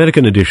publish an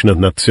American edition of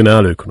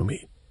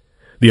Nationalökonomie.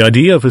 The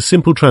idea of a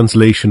simple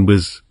translation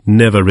was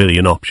never really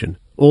an option.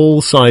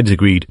 All sides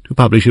agreed to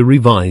publish a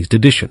revised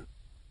edition.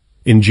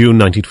 In June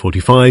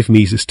 1945,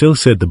 Mises still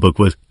said the book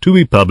was to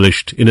be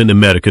published in an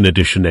American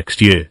edition next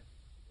year.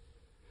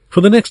 For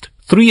the next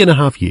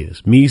 3.5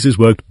 years, Mises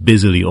worked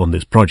busily on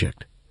this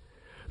project.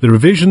 The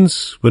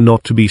revisions were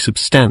not to be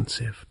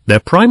substantive.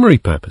 Their primary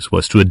purpose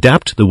was to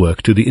adapt the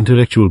work to the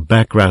intellectual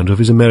background of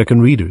his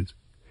American readers.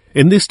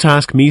 In this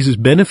task, Mises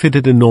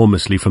benefited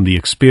enormously from the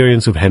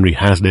experience of Henry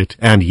Hazlitt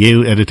and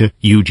Yale editor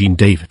Eugene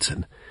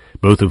Davidson,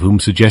 both of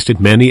whom suggested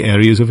many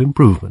areas of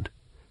improvement.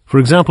 For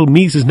example,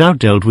 Mises now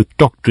dealt with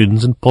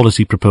doctrines and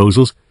policy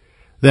proposals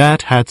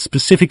that had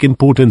specific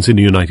importance in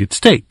the United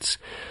States,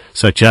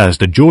 such as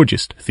the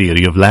Georgist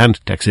theory of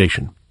land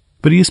taxation.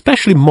 But he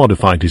especially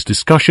modified his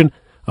discussion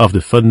of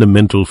the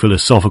fundamental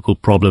philosophical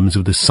problems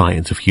of the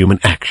science of human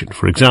action.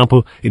 For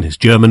example, in his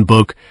German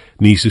book,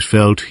 Mises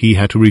felt he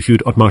had to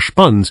refute Ottmar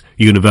Spann's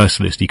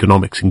universalist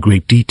economics in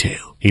great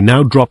detail. He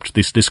now dropped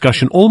this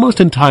discussion almost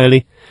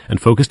entirely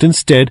and focused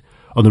instead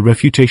on the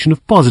refutation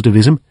of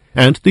positivism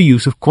and the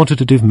use of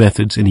quantitative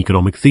methods in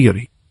economic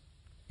theory.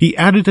 He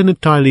added an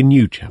entirely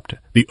new chapter,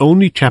 the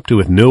only chapter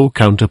with no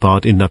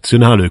counterpart in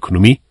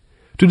Nationalökonomie,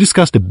 to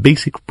discuss the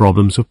basic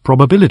problems of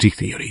probability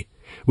theory,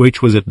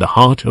 which was at the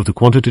heart of the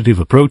quantitative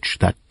approach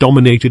that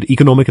dominated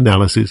economic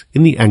analysis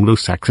in the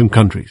Anglo-Saxon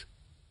countries.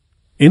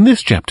 In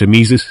this chapter,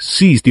 Mises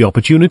seized the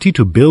opportunity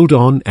to build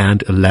on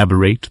and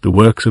elaborate the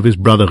works of his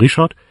brother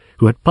Richard,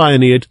 who had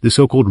pioneered the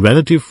so-called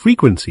relative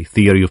frequency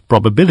theory of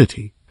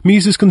probability.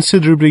 Mises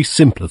considerably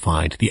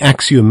simplified the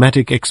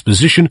axiomatic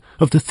exposition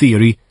of the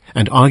theory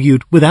and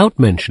argued, without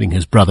mentioning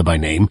his brother by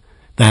name,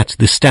 that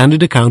the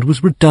standard account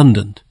was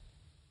redundant.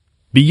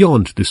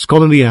 Beyond the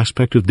scholarly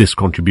aspect of this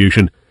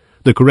contribution,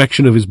 the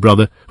correction of his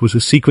brother was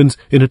a sequence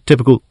in a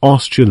typical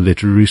Austrian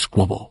literary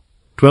squabble.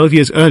 12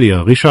 years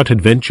earlier, Richard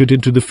had ventured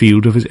into the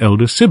field of his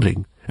elder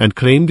sibling and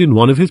claimed in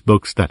one of his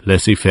books that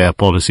laissez-faire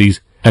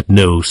policies had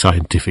no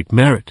scientific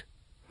merit.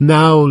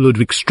 Now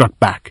Ludwig struck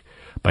back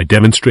by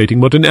demonstrating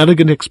what an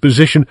elegant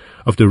exposition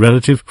of the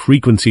relative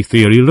frequency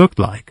theory looked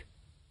like.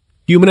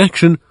 Human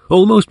Action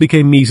almost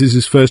became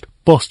Mises's first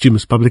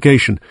posthumous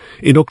publication.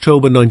 In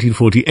October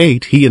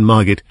 1948, he and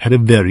Margit had a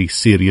very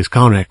serious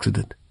car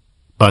accident.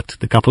 But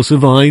the couple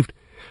survived,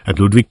 and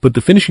Ludwig put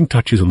the finishing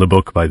touches on the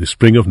book by the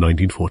spring of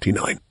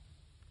 1949.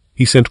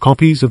 He sent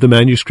copies of the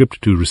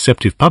manuscript to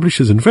receptive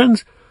publishers and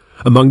friends,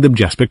 among them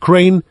Jasper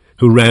Crane,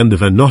 who ran the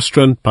Van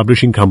Nostrand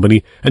publishing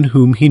company and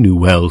whom he knew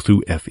well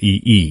through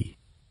FEE.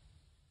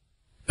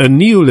 A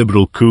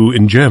neoliberal coup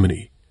in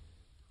Germany.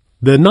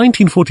 The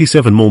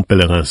 1947 Mont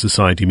Pelerin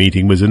Society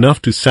meeting was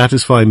enough to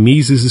satisfy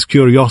Mises's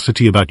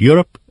curiosity about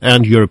Europe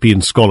and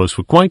European scholars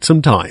for quite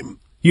some time.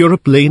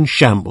 Europe lay in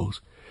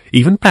shambles.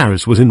 Even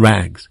Paris was in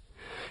rags.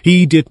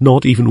 He did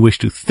not even wish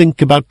to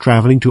think about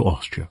travelling to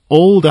Austria.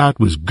 All that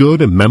was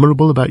good and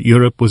memorable about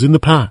Europe was in the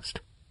past.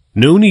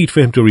 No need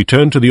for him to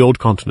return to the old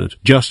continent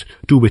just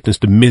to witness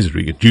the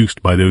misery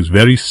induced by those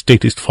very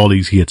statist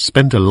follies he had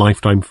spent a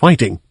lifetime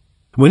fighting.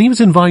 When he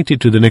was invited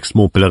to the next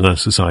Mont Pelerin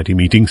Society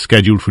meeting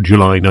scheduled for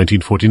July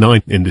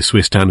 1949 in the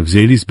Swiss town of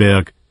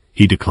Seelisberg,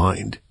 he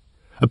declined.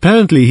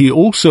 Apparently he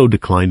also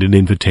declined an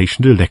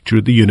invitation to lecture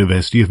at the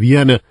University of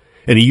Vienna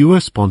in a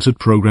US-sponsored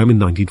program in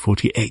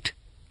 1948.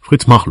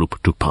 Fritz Machlup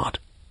took part.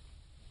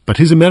 But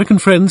his American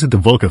friends at the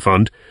Volcker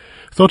Fund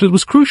thought it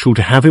was crucial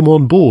to have him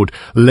on board,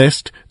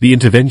 lest the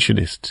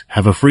interventionists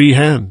have a free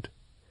hand.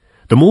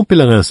 The Mont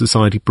Pelerin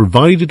Society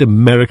provided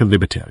American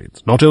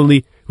libertarians not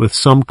only with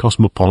some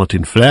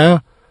cosmopolitan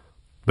flair,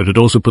 but it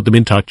also put them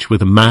in touch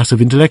with a mass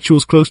of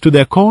intellectuals close to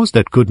their cause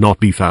that could not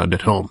be found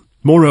at home.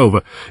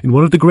 Moreover, in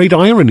one of the great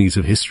ironies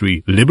of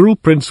history, liberal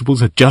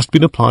principles had just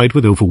been applied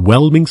with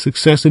overwhelming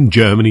success in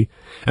Germany,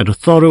 and a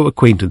thorough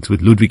acquaintance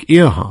with Ludwig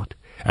Erhard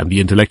and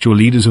the intellectual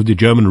leaders of the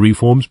German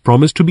reforms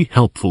promised to be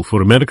helpful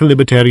for American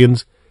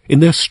libertarians in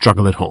their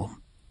struggle at home.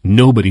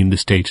 Nobody in the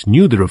States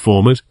knew the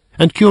reformers,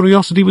 and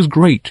curiosity was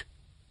great.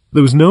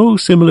 There was no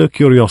similar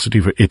curiosity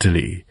for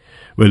Italy,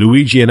 where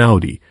Luigi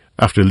Einaudi,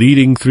 after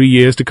leading 3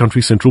 years the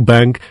country's central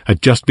bank,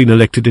 had just been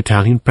elected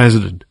Italian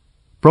president.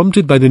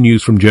 Prompted by the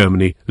news from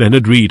Germany,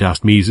 Leonard Reed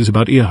asked Mises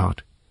about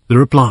Erhard. The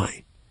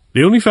reply: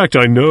 "The only fact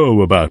I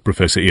know about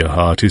Professor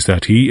Erhard is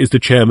that he is the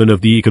chairman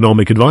of the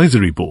Economic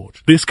Advisory Board.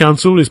 This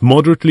council is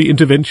moderately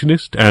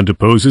interventionist and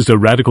opposes the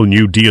radical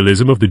New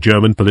Dealism of the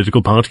German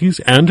political parties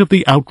and of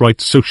the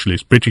outright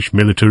socialist British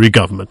military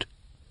government.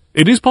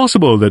 It is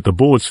possible that the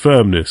board's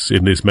firmness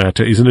in this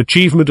matter is an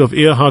achievement of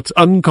Erhard's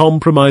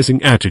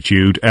uncompromising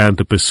attitude and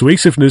the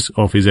persuasiveness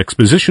of his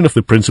exposition of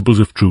the principles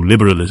of true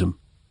liberalism."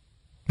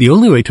 The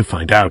only way to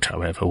find out,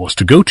 however, was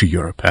to go to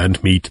Europe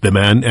and meet the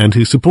man and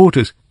his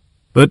supporters.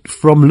 But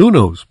from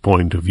Luno's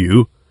point of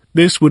view,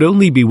 this would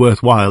only be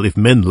worthwhile if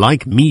men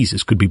like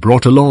Mises could be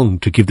brought along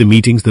to give the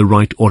meetings the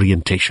right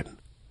orientation.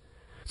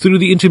 Through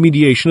the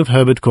intermediation of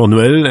Herbert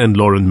Cornwell and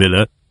Lauren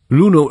Miller,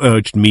 Luno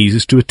urged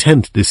Mises to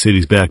attend this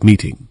Seelisberg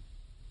meeting.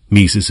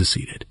 Mises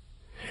acceded.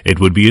 It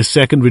would be his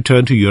second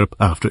return to Europe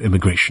after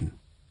immigration.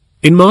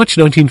 In March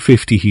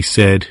 1950 he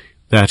said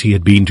that he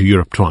had been to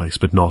Europe twice,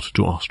 but not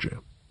to Austria.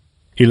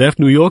 He left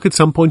New York at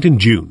some point in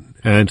June,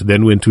 and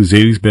then went to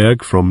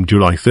Seelisberg from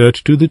July 3rd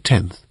to the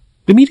 10th.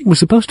 The meeting was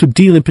supposed to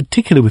deal in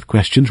particular with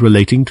questions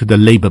relating to the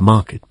labour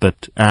market,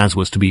 but, as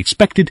was to be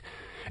expected,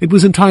 it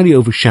was entirely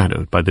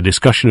overshadowed by the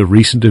discussion of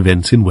recent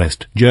events in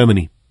West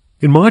Germany.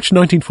 In March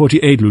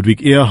 1948,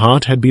 Ludwig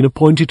Erhard had been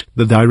appointed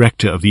the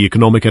director of the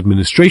economic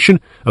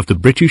administration of the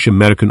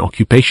British-American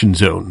occupation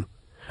zone.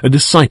 A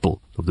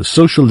disciple of the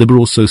social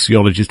liberal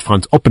sociologist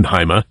Franz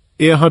Oppenheimer,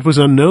 Erhard was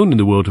unknown in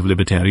the world of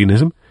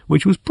libertarianism,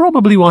 which was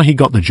probably why he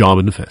got the job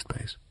in the first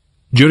place.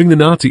 During the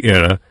Nazi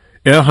era,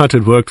 Erhard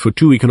had worked for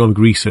 2 economic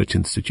research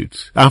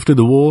institutes. After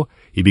the war,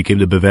 he became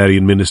the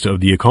Bavarian Minister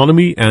of the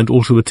Economy and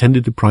also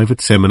attended the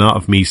private seminar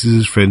of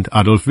Mises's friend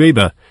Adolf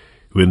Weber,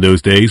 who in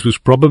those days was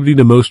probably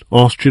the most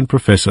Austrian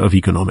professor of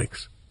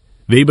economics.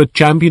 Weber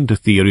championed a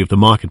theory of the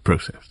market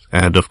process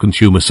and of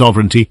consumer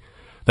sovereignty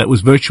that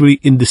was virtually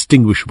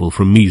indistinguishable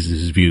from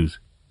Mises's views.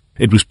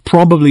 It was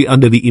probably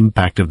under the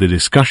impact of the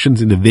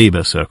discussions in the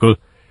Weber circle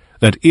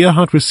that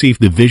Erhard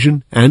received the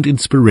vision and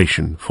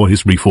inspiration for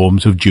his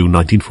reforms of June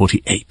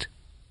 1948.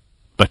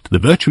 But the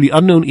virtually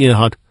unknown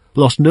Erhard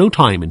lost no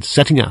time in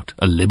setting out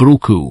a liberal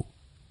coup.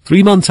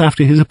 3 months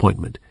after his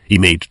appointment, he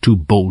made 2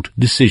 bold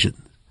decisions.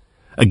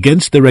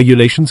 Against the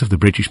regulations of the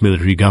British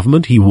military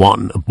government, he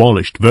 1.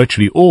 Abolished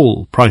virtually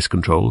all price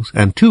controls,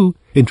 and 2.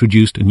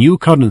 Introduced a new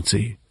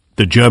currency,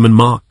 the German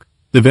mark.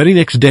 The very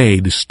next day,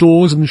 the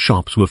stores and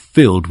shops were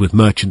filled with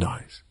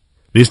merchandise.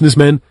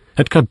 Businessmen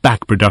had cut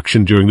back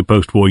production during the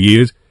post-war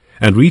years,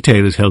 and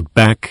retailers held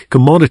back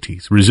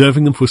commodities,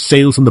 reserving them for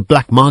sales on the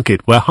black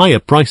market where higher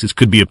prices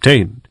could be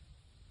obtained.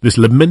 This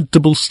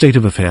lamentable state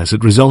of affairs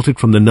had resulted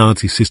from the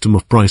Nazi system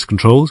of price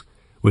controls,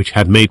 which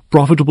had made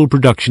profitable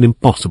production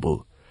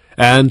impossible,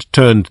 and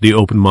turned the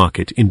open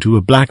market into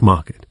a black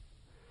market.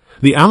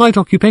 The Allied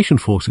occupation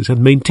forces had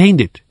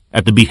maintained it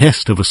at the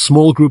behest of a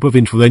small group of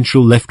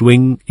influential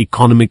left-wing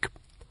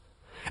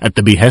at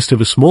the behest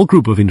of a small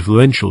group of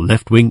influential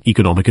left-wing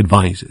economic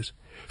advisers,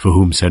 for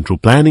whom central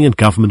planning and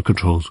government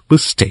controls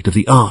was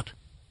state-of-the-art.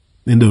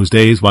 In those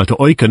days, Walter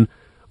Eucken,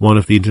 one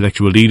of the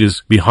intellectual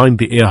leaders behind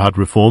the Erhard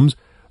reforms,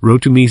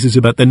 wrote to Mises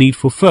about the need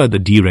for further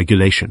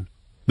deregulation.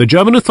 The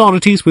German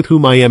authorities with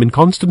whom I am in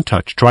constant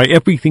touch try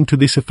everything to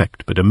this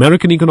effect, but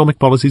American economic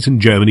policies in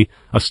Germany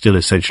are still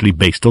essentially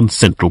based on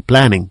central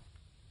planning.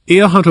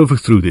 Erhard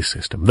overthrew this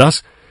system,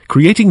 thus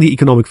creating the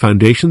economic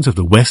foundations of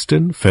the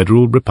Western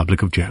Federal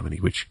Republic of Germany,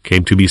 which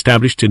came to be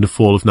established in the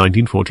fall of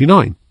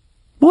 1949.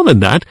 More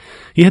than that,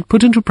 he had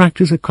put into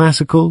practice a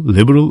classical,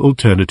 liberal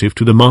alternative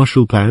to the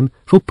Marshall Plan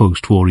for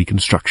post-war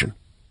reconstruction.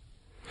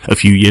 A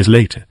few years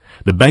later,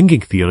 the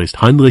banking theorist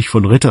Heinrich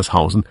von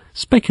Rittershausen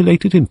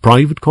speculated in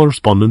private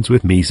correspondence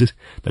with Mises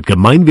that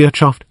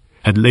Gemeinwirtschaft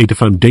had laid a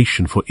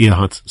foundation for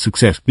Erhard's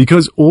success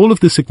because all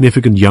of the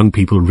significant young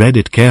people read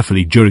it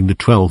carefully during the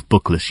 12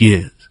 bookless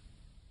years.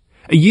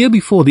 A year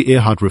before the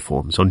Erhard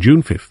reforms, on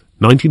June 5,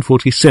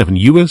 1947,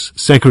 U.S.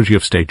 Secretary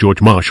of State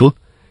George Marshall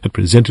had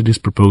presented his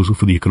proposal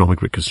for the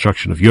economic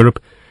reconstruction of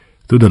Europe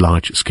through the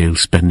large-scale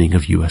spending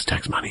of U.S.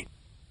 tax money.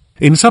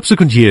 In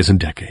subsequent years and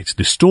decades,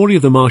 the story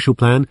of the Marshall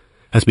Plan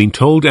has been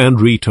told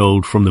and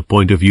retold from the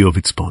point of view of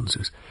its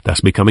sponsors, thus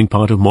becoming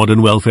part of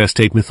modern welfare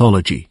state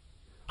mythology.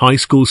 High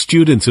school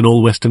students in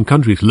all Western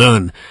countries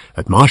learn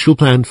that Marshall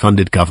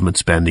Plan-funded government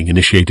spending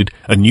initiated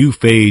a new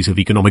phase of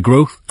economic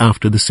growth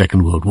after the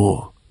Second World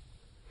War.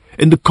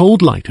 In the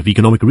cold light of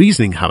economic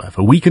reasoning,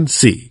 however, we can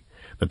see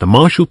that the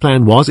Marshall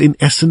Plan was, in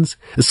essence,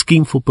 a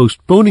scheme for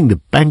postponing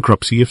the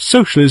bankruptcy of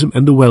socialism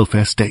and the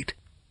welfare state.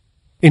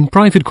 In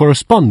private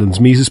correspondence,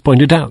 Mises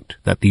pointed out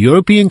that the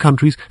European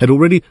countries had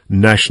already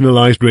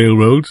nationalized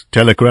railroads,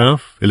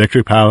 telegraph,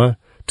 electric power,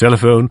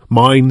 telephone,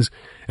 mines,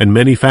 and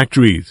many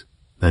factories.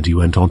 And he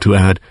went on to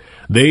add,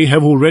 they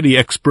have already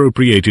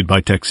expropriated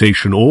by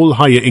taxation all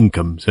higher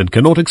incomes and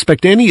cannot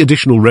expect any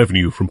additional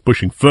revenue from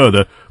pushing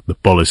further the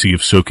policy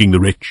of soaking the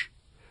rich.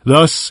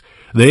 Thus,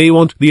 they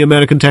want the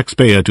American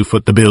taxpayer to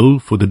foot the bill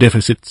for the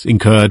deficits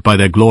incurred by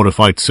their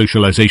glorified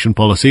socialization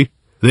policy.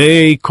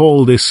 They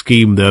call this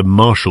scheme the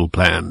Marshall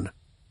Plan.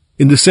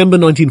 In December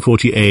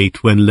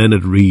 1948, when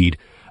Leonard Read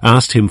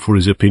asked him for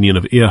his opinion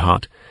of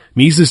Erhard,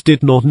 Mises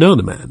did not know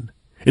the man.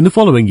 In the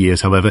following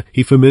years, however,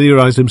 he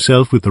familiarized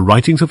himself with the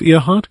writings of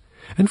Erhard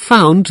and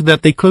found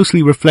that they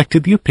closely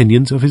reflected the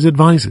opinions of his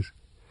advisers.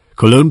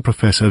 Cologne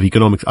professor of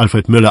economics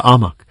Alfred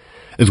Müller-Amack,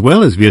 as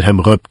well as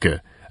Wilhelm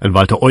Röpke and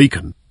Walter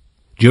Eucken.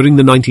 During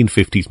the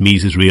 1950s,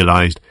 Mises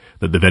realized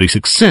that the very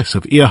success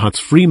of Erhard's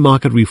free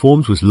market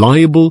reforms was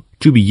liable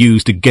to be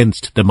used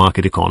against the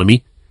market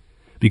economy,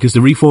 because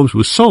the reforms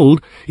were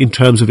sold in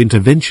terms of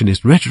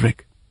interventionist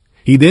rhetoric.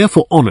 He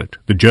therefore honored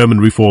the German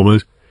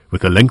reformers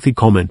with a lengthy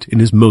comment in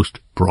his most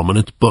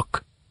prominent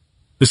book.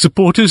 The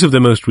supporters of the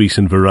most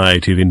recent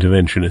variety of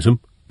interventionism,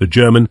 the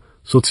German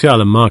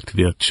Soziale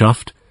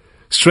Marktwirtschaft,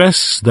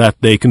 stress that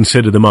they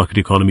consider the market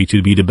economy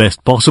to be the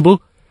best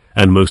possible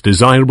and most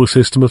desirable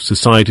system of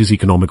society's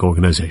economic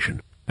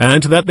organization,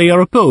 and that they are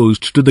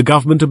opposed to the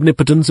government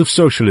omnipotence of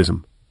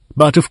socialism.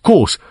 But, of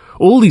course,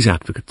 all these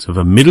advocates of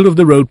a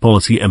middle-of-the-road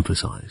policy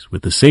emphasize,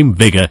 with the same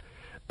vigor,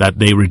 that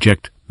they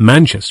reject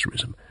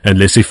Manchesterism and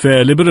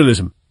laissez-faire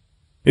liberalism.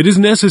 It is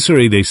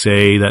necessary, they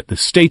say, that the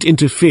state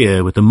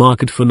interfere with the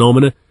market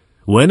phenomena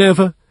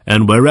whenever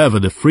and wherever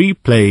the free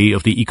play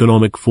of the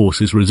economic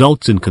forces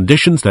results in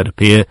conditions that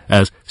appear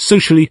as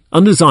socially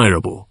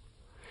undesirable.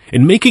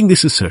 In making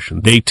this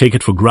assertion, they take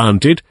it for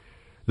granted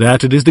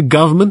that it is the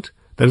government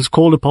that is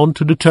called upon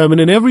to determine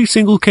in every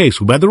single case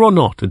whether or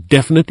not a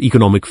definite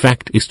economic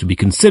fact is to be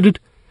considered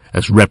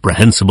as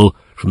reprehensible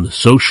from the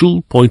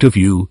social point of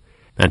view,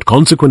 and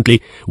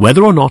consequently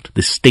whether or not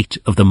the state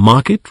of the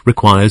market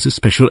requires a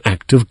special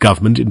act of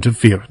government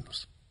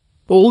interference.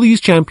 All these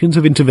champions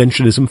of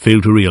interventionism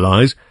fail to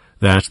realize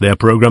that their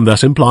program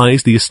thus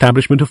implies the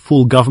establishment of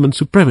full government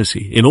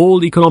supremacy in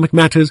all economic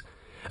matters,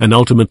 and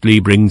ultimately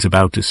brings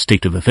about a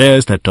state of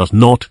affairs that does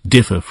not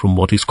differ from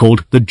what is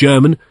called the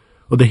German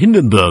or the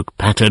Hindenburg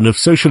pattern of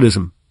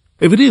socialism.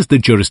 If it is the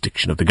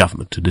jurisdiction of the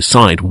government to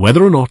decide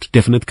whether or not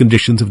definite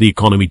conditions of the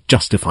economy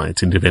justify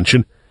its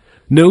intervention,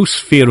 no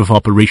sphere of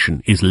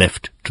operation is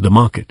left to the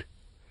market.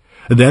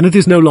 Then it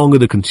is no longer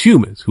the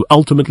consumers who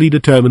ultimately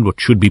determine what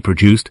should be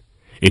produced,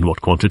 in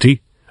what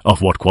quantity,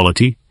 of what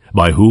quality,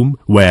 by whom,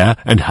 where,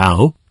 and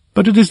how,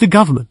 but it is the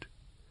government.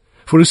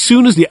 For as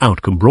soon as the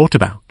outcome brought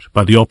about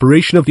by the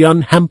operation of the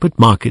unhampered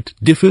market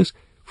differs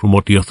from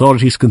what the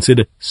authorities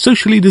consider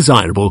socially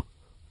desirable,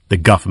 the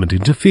government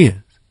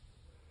interferes.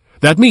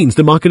 That means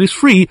the market is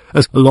free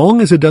as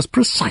long as it does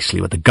precisely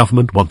what the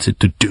government wants it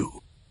to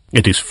do.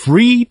 It is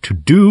free to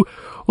do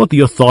what the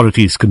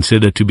authorities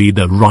consider to be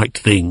the right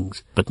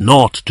things, but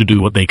not to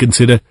do what they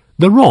consider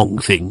the wrong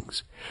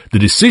things. The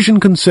decision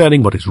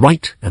concerning what is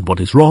right and what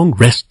is wrong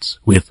rests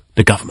with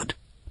the government.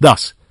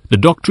 Thus, the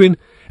doctrine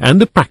and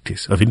the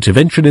practice of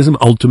interventionism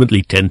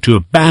ultimately tend to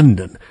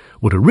abandon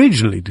what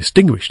originally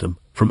distinguished them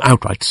from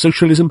outright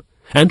socialism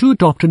and to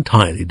adopt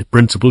entirely the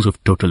principles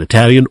of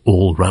totalitarian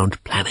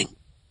all-round planning.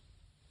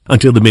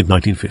 Until the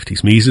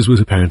mid-1950s, Mises was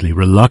apparently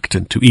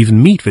reluctant to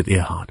even meet with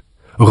Erhard.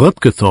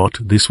 Röpke thought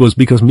this was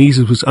because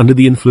Mises was under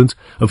the influence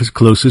of his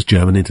closest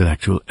German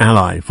intellectual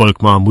ally,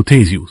 Volkmar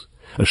Muthesius,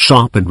 a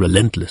sharp and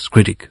relentless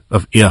critic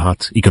of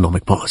Erhard's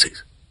economic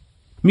policies.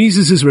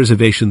 Mises's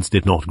reservations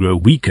did not grow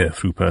weaker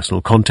through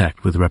personal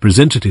contact with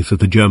representatives of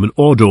the German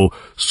Ordo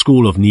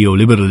school of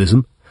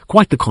neoliberalism.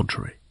 Quite the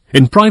contrary.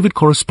 In private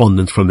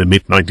correspondence from the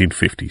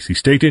mid-1950s, he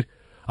stated,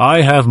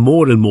 "I have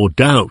more and more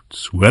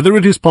doubts whether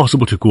it is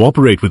possible to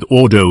cooperate with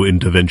Ordo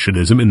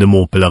interventionism in the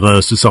Mont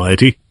Pelerin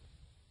Society."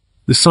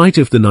 The site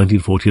of the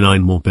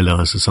 1949 Mont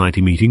Pelerin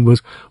Society meeting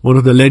was one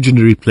of the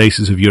legendary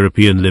places of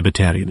European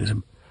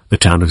libertarianism, the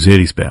town of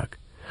Seelisberg,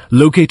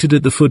 located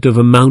at the foot of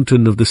a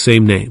mountain of the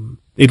same name.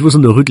 It was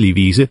on the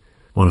Rütli-Wiese,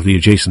 one of the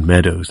adjacent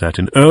meadows, that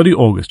in early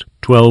August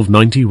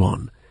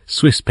 1291,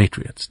 Swiss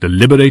patriots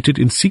deliberated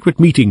in secret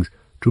meetings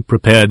to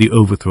prepare the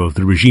overthrow of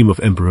the regime of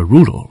Emperor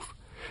Rudolf,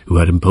 who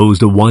had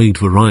imposed a wide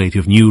variety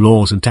of new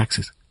laws and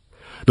taxes.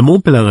 The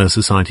Mont Pelerin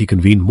Society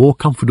convened more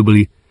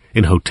comfortably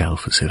in hotel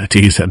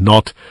facilities, and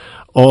not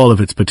all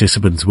of its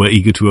participants were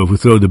eager to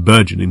overthrow the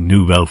burgeoning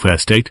new welfare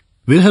state.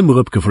 Wilhelm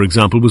Röpke, for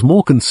example, was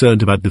more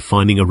concerned about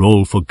defining a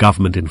role for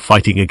government in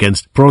fighting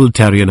against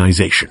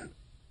proletarianization.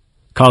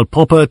 Karl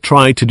Popper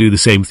tried to do the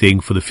same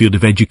thing for the field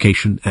of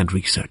education and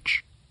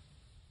research.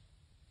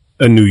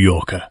 A New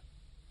Yorker.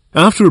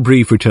 After a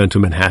brief return to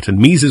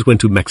Manhattan, Mises went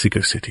to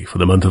Mexico City for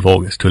the month of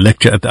August to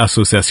lecture at the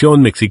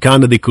Asociación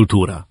Mexicana de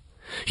Cultura.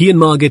 He and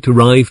Margit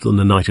arrived on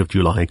the night of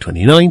July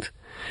 29th,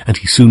 and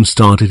he soon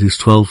started his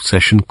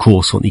 12-session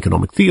course on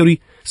economic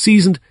theory,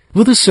 seasoned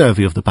with a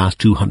survey of the past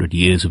 200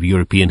 years of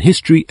European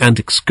history and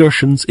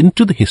excursions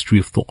into the history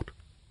of thought.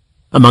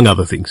 Among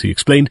other things, he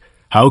explained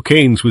how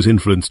Keynes was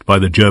influenced by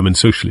the German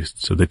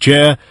Socialists of the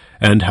chair,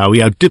 and how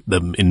he outdid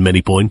them in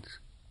many points.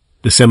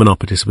 The seminar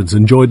participants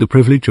enjoyed the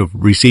privilege of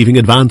receiving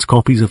advance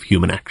copies of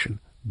Human Action.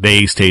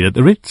 They stayed at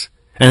the Ritz,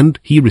 and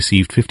he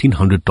received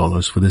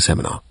 $1,500 for the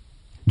seminar.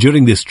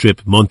 During this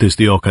trip, Montes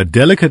de Oca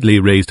delicately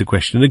raised the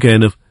question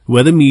again of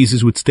whether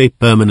Mises would stay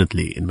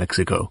permanently in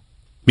Mexico.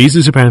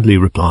 Mises apparently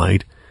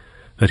replied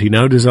that he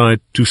now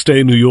desired to stay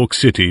in New York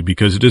City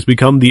because it has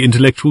become the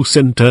intellectual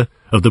center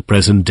of the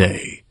present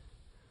day.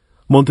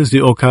 Montes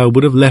de Oca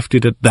would have left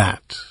it at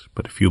that,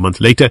 but a few months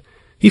later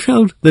he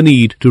felt the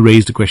need to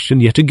raise the question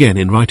yet again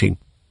in writing.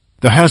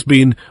 There has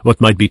been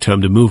what might be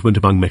termed a movement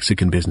among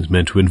Mexican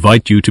businessmen to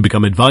invite you to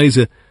become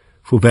advisor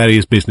for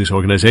various business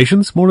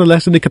organizations, more or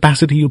less in the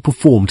capacity you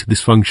performed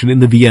this function in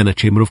the Vienna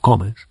Chamber of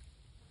Commerce.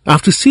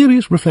 After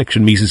serious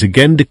reflection, Mises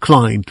again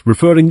declined,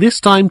 referring this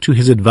time to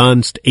his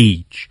advanced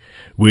age,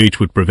 which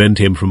would prevent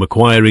him from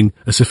acquiring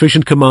a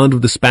sufficient command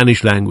of the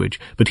Spanish language,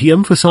 but he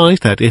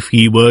emphasized that if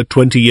he were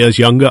 20 years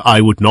younger,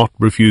 I would not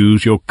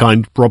refuse your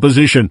kind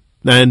proposition.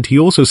 And he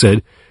also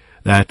said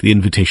that the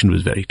invitation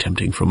was very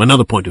tempting from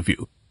another point of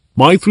view.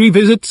 My 3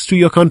 visits to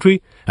your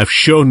country have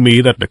shown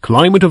me that the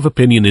climate of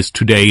opinion is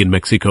today in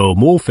Mexico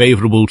more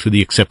favorable to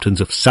the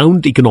acceptance of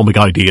sound economic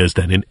ideas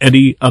than in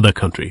any other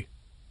country.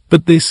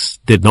 But this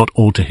did not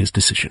alter his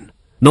decision.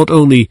 Not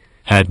only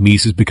had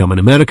Mises become an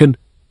American,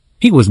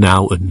 he was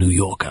now a New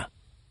Yorker.